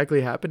is exactly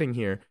happening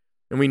here?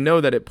 And we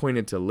know that it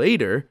pointed to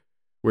later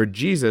where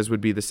Jesus would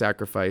be the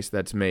sacrifice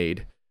that's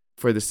made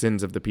for the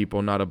sins of the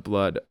people, not a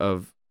blood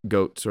of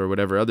goats or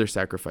whatever other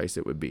sacrifice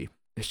it would be.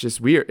 It's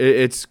just weird.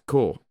 It's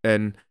cool.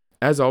 And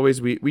as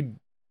always, we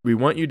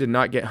want you to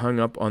not get hung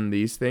up on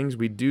these things.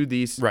 We do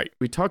these. Right.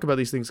 We talk about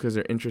these things because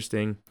they're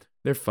interesting.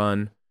 They're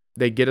fun.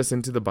 They get us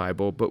into the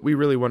Bible. But we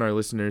really want our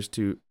listeners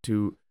to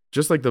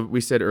just like we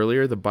said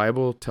earlier, the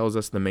Bible tells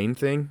us the main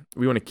thing.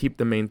 We want to keep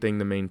the main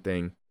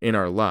thing in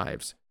our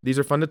lives. These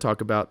are fun to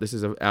talk about. This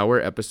is an hour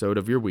episode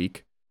of your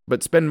week,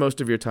 but spend most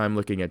of your time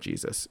looking at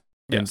Jesus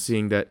and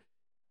seeing that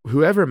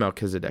whoever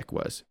Melchizedek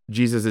was,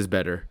 Jesus is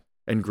better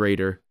and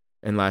greater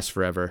and lasts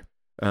forever.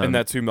 And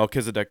that's who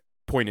Melchizedek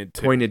pointed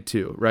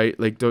to, right?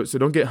 Like, so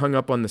don't get hung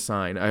up on the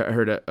sign. I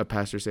heard a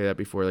pastor say that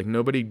before. Like,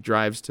 nobody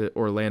drives to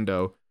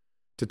Orlando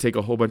to take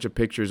a whole bunch of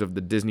pictures of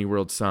the Disney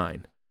World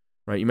sign,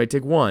 right? You might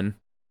take one,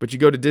 but you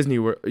go to Disney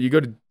World, you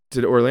go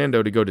to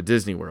Orlando to go to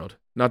Disney World,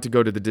 not to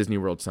go to the Disney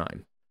World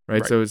sign.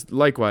 Right. So it's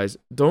likewise,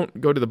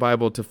 don't go to the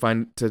Bible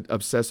to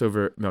obsess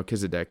over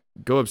Melchizedek.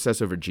 Go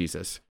obsess over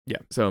Jesus. Yeah.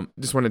 So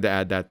just wanted to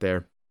add that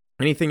there.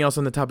 Anything else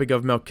on the topic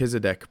of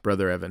Melchizedek,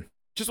 Brother Evan?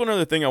 Just one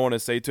other thing I want to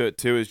say to it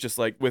too is just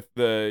like with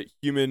the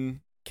human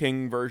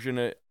king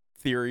version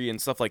theory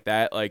and stuff like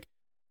that. Like,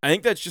 I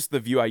think that's just the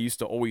view I used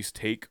to always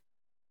take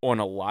on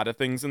a lot of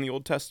things in the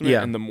Old Testament.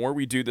 Yeah. And the more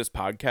we do this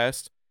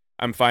podcast,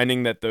 I'm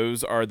finding that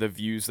those are the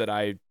views that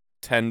I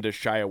tend to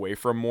shy away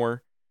from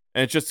more.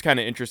 And it's just kind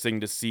of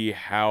interesting to see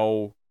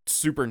how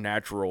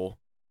supernatural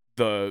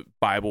the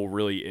Bible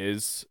really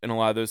is in a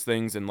lot of those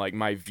things, and like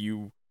my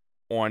view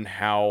on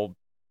how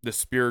the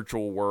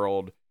spiritual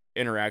world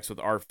interacts with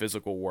our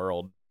physical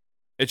world.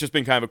 It's just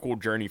been kind of a cool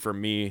journey for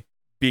me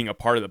being a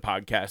part of the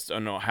podcast. I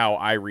know how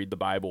I read the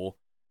Bible,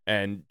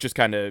 and just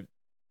kind of,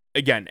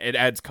 again, it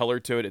adds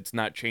color to it. It's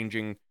not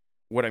changing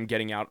what I'm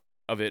getting out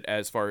of it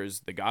as far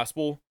as the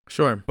gospel.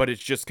 Sure. But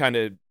it's just kind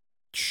of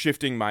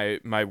shifting my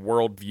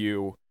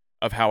worldview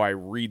of how I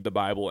read the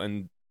Bible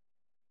and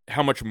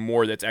how much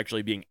more that's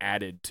actually being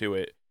added to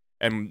it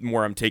and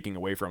more I'm taking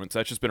away from it. So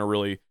that's just been a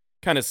really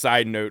kind of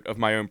side note of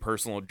my own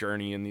personal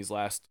journey in these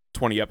last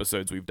 20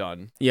 episodes we've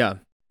done. Yeah.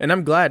 And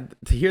I'm glad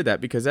to hear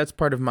that because that's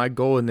part of my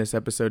goal in this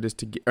episode is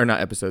to get, or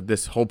not episode,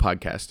 this whole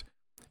podcast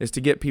is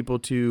to get people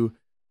to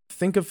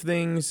think of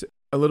things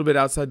a little bit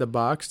outside the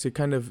box, to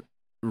kind of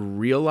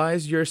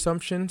realize your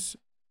assumptions.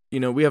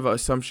 We have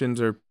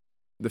assumptions, or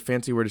the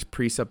fancy word is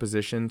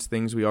presuppositions,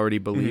 things we already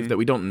believe that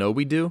we don't know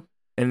we do.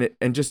 And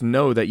just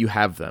know that you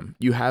have them.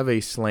 You have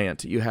a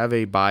slant. You have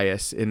a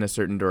bias in a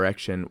certain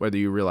direction, whether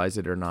you realize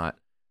it or not.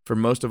 For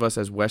most of us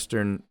as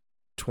Western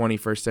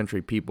 21st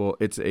century people,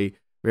 it's a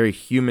very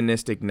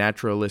humanistic,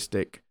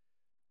 naturalistic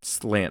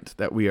slant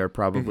that we are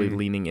probably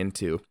leaning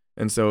into.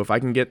 And so if I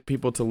can get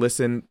people to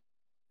listen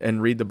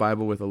and read the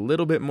Bible with a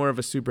little bit more of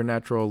a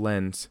supernatural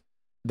lens,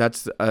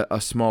 that's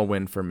a small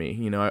win for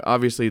me.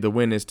 Obviously the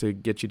win is to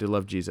get you to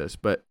love Jesus,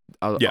 but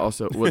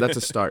also, that's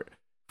a start.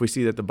 If we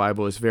see that the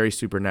Bible is very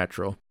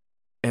supernatural,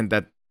 and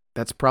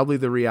that's probably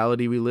the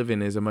reality we live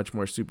in, is a much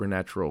more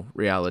supernatural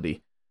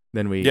reality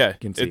than we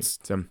can see.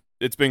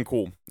 It's been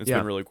cool. It's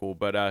been really cool.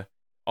 But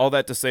all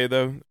that to say,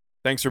 though,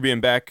 thanks for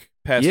being back,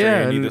 Pastor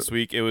Andy, this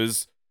week. It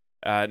was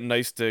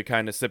nice to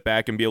kind of sit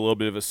back and be a little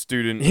bit of a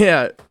student.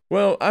 Yeah.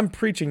 Well, I'm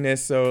preaching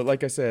this, so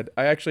like I said,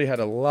 I actually had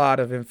a lot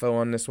of info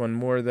on this one,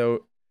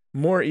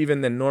 more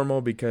even than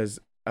normal, because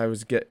I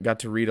got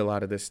to read a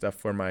lot of this stuff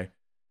for my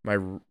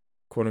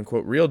quote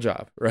unquote real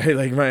job, right?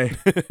 Like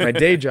my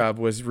day job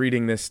was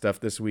reading this stuff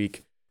this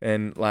week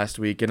and last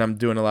week, and I'm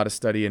doing a lot of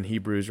study in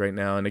Hebrews right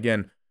now. And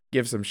again,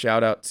 give some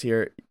shout outs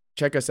here.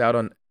 Check us out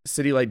on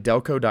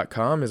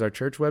citylightdelco.com is our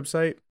church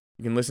website.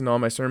 You can listen to all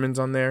my sermons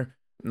on there.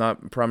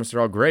 Not promise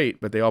they're all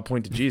great, but they all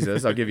point to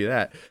Jesus. I'll give you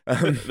that.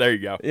 There you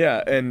go.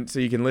 Yeah. And so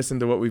you can listen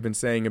to what we've been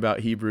saying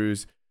about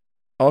Hebrews.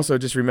 Also,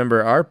 just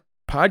remember our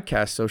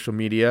podcast social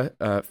media.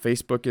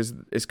 Facebook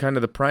is kind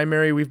of the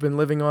primary we've been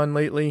living on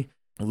lately.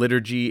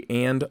 Liturgy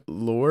and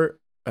lore.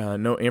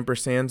 No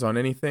ampersands on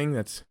anything.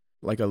 That's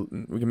like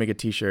we can make a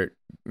t-shirt.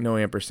 No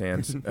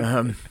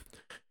ampersands.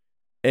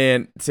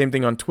 And same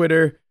thing on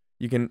Twitter.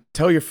 You can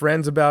tell your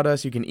friends about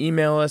us. You can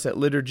email us at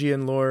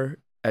liturgyandlore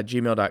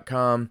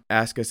gmail.com.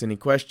 Ask us any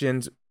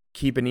questions.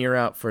 Keep an ear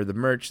out for the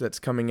merch that's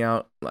coming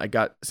out. I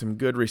got some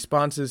good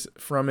responses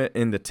from it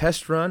in the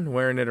test run,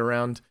 wearing it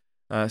around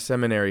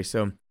seminary.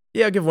 So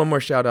yeah, I'll give one more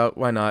shout out.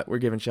 Why not? We're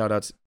giving shout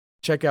outs.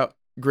 Check out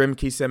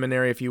Grimkey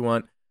Seminary if you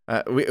want.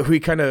 We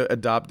kind of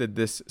adopted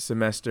this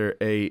semester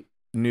a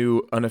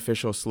new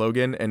unofficial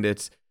slogan, and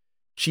it's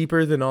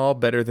cheaper than all,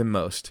 better than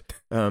most.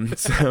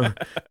 So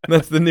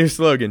that's the new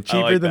slogan.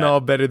 Cheaper than all,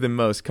 better than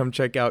most. Come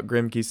check out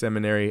Grimkey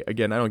Seminary.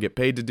 Again, I don't get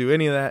paid to do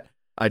any of that.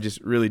 I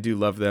just really do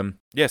love them.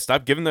 Yeah,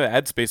 stop giving the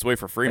ad space away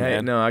for free,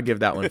 man. No, I give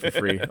that one for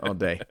free all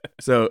day.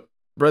 So,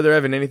 Brother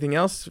Evan, anything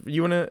else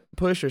you want to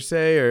push or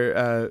say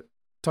or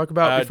talk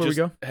about before we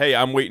go? Hey,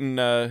 I'm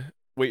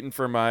waiting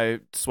for my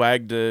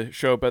swag to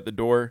show up at the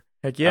door.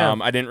 Heck yeah.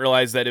 I didn't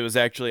realize that it was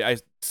actually, I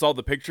saw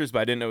the pictures, but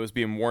I didn't know it was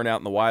being worn out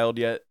in the wild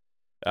yet.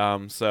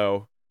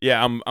 So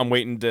yeah, I'm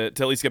waiting to at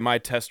least get my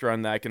test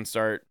run that I can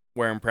start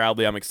wearing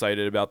proudly. I'm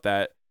excited about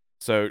that.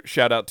 So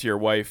shout out to your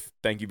wife.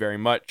 Thank you very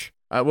much.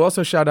 We'll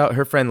also shout out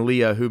her friend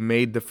Leah, who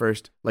made the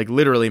first,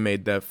 literally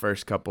made the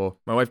first couple.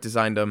 My wife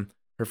designed them.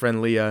 Her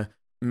friend Leah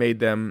made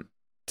them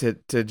to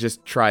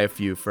just try a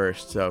few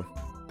first. So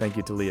thank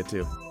you to Leah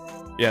too.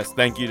 Yes,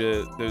 thank you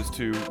to those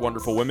two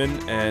wonderful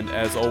women. And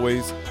as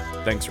always,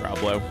 thanks,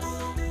 Roblo.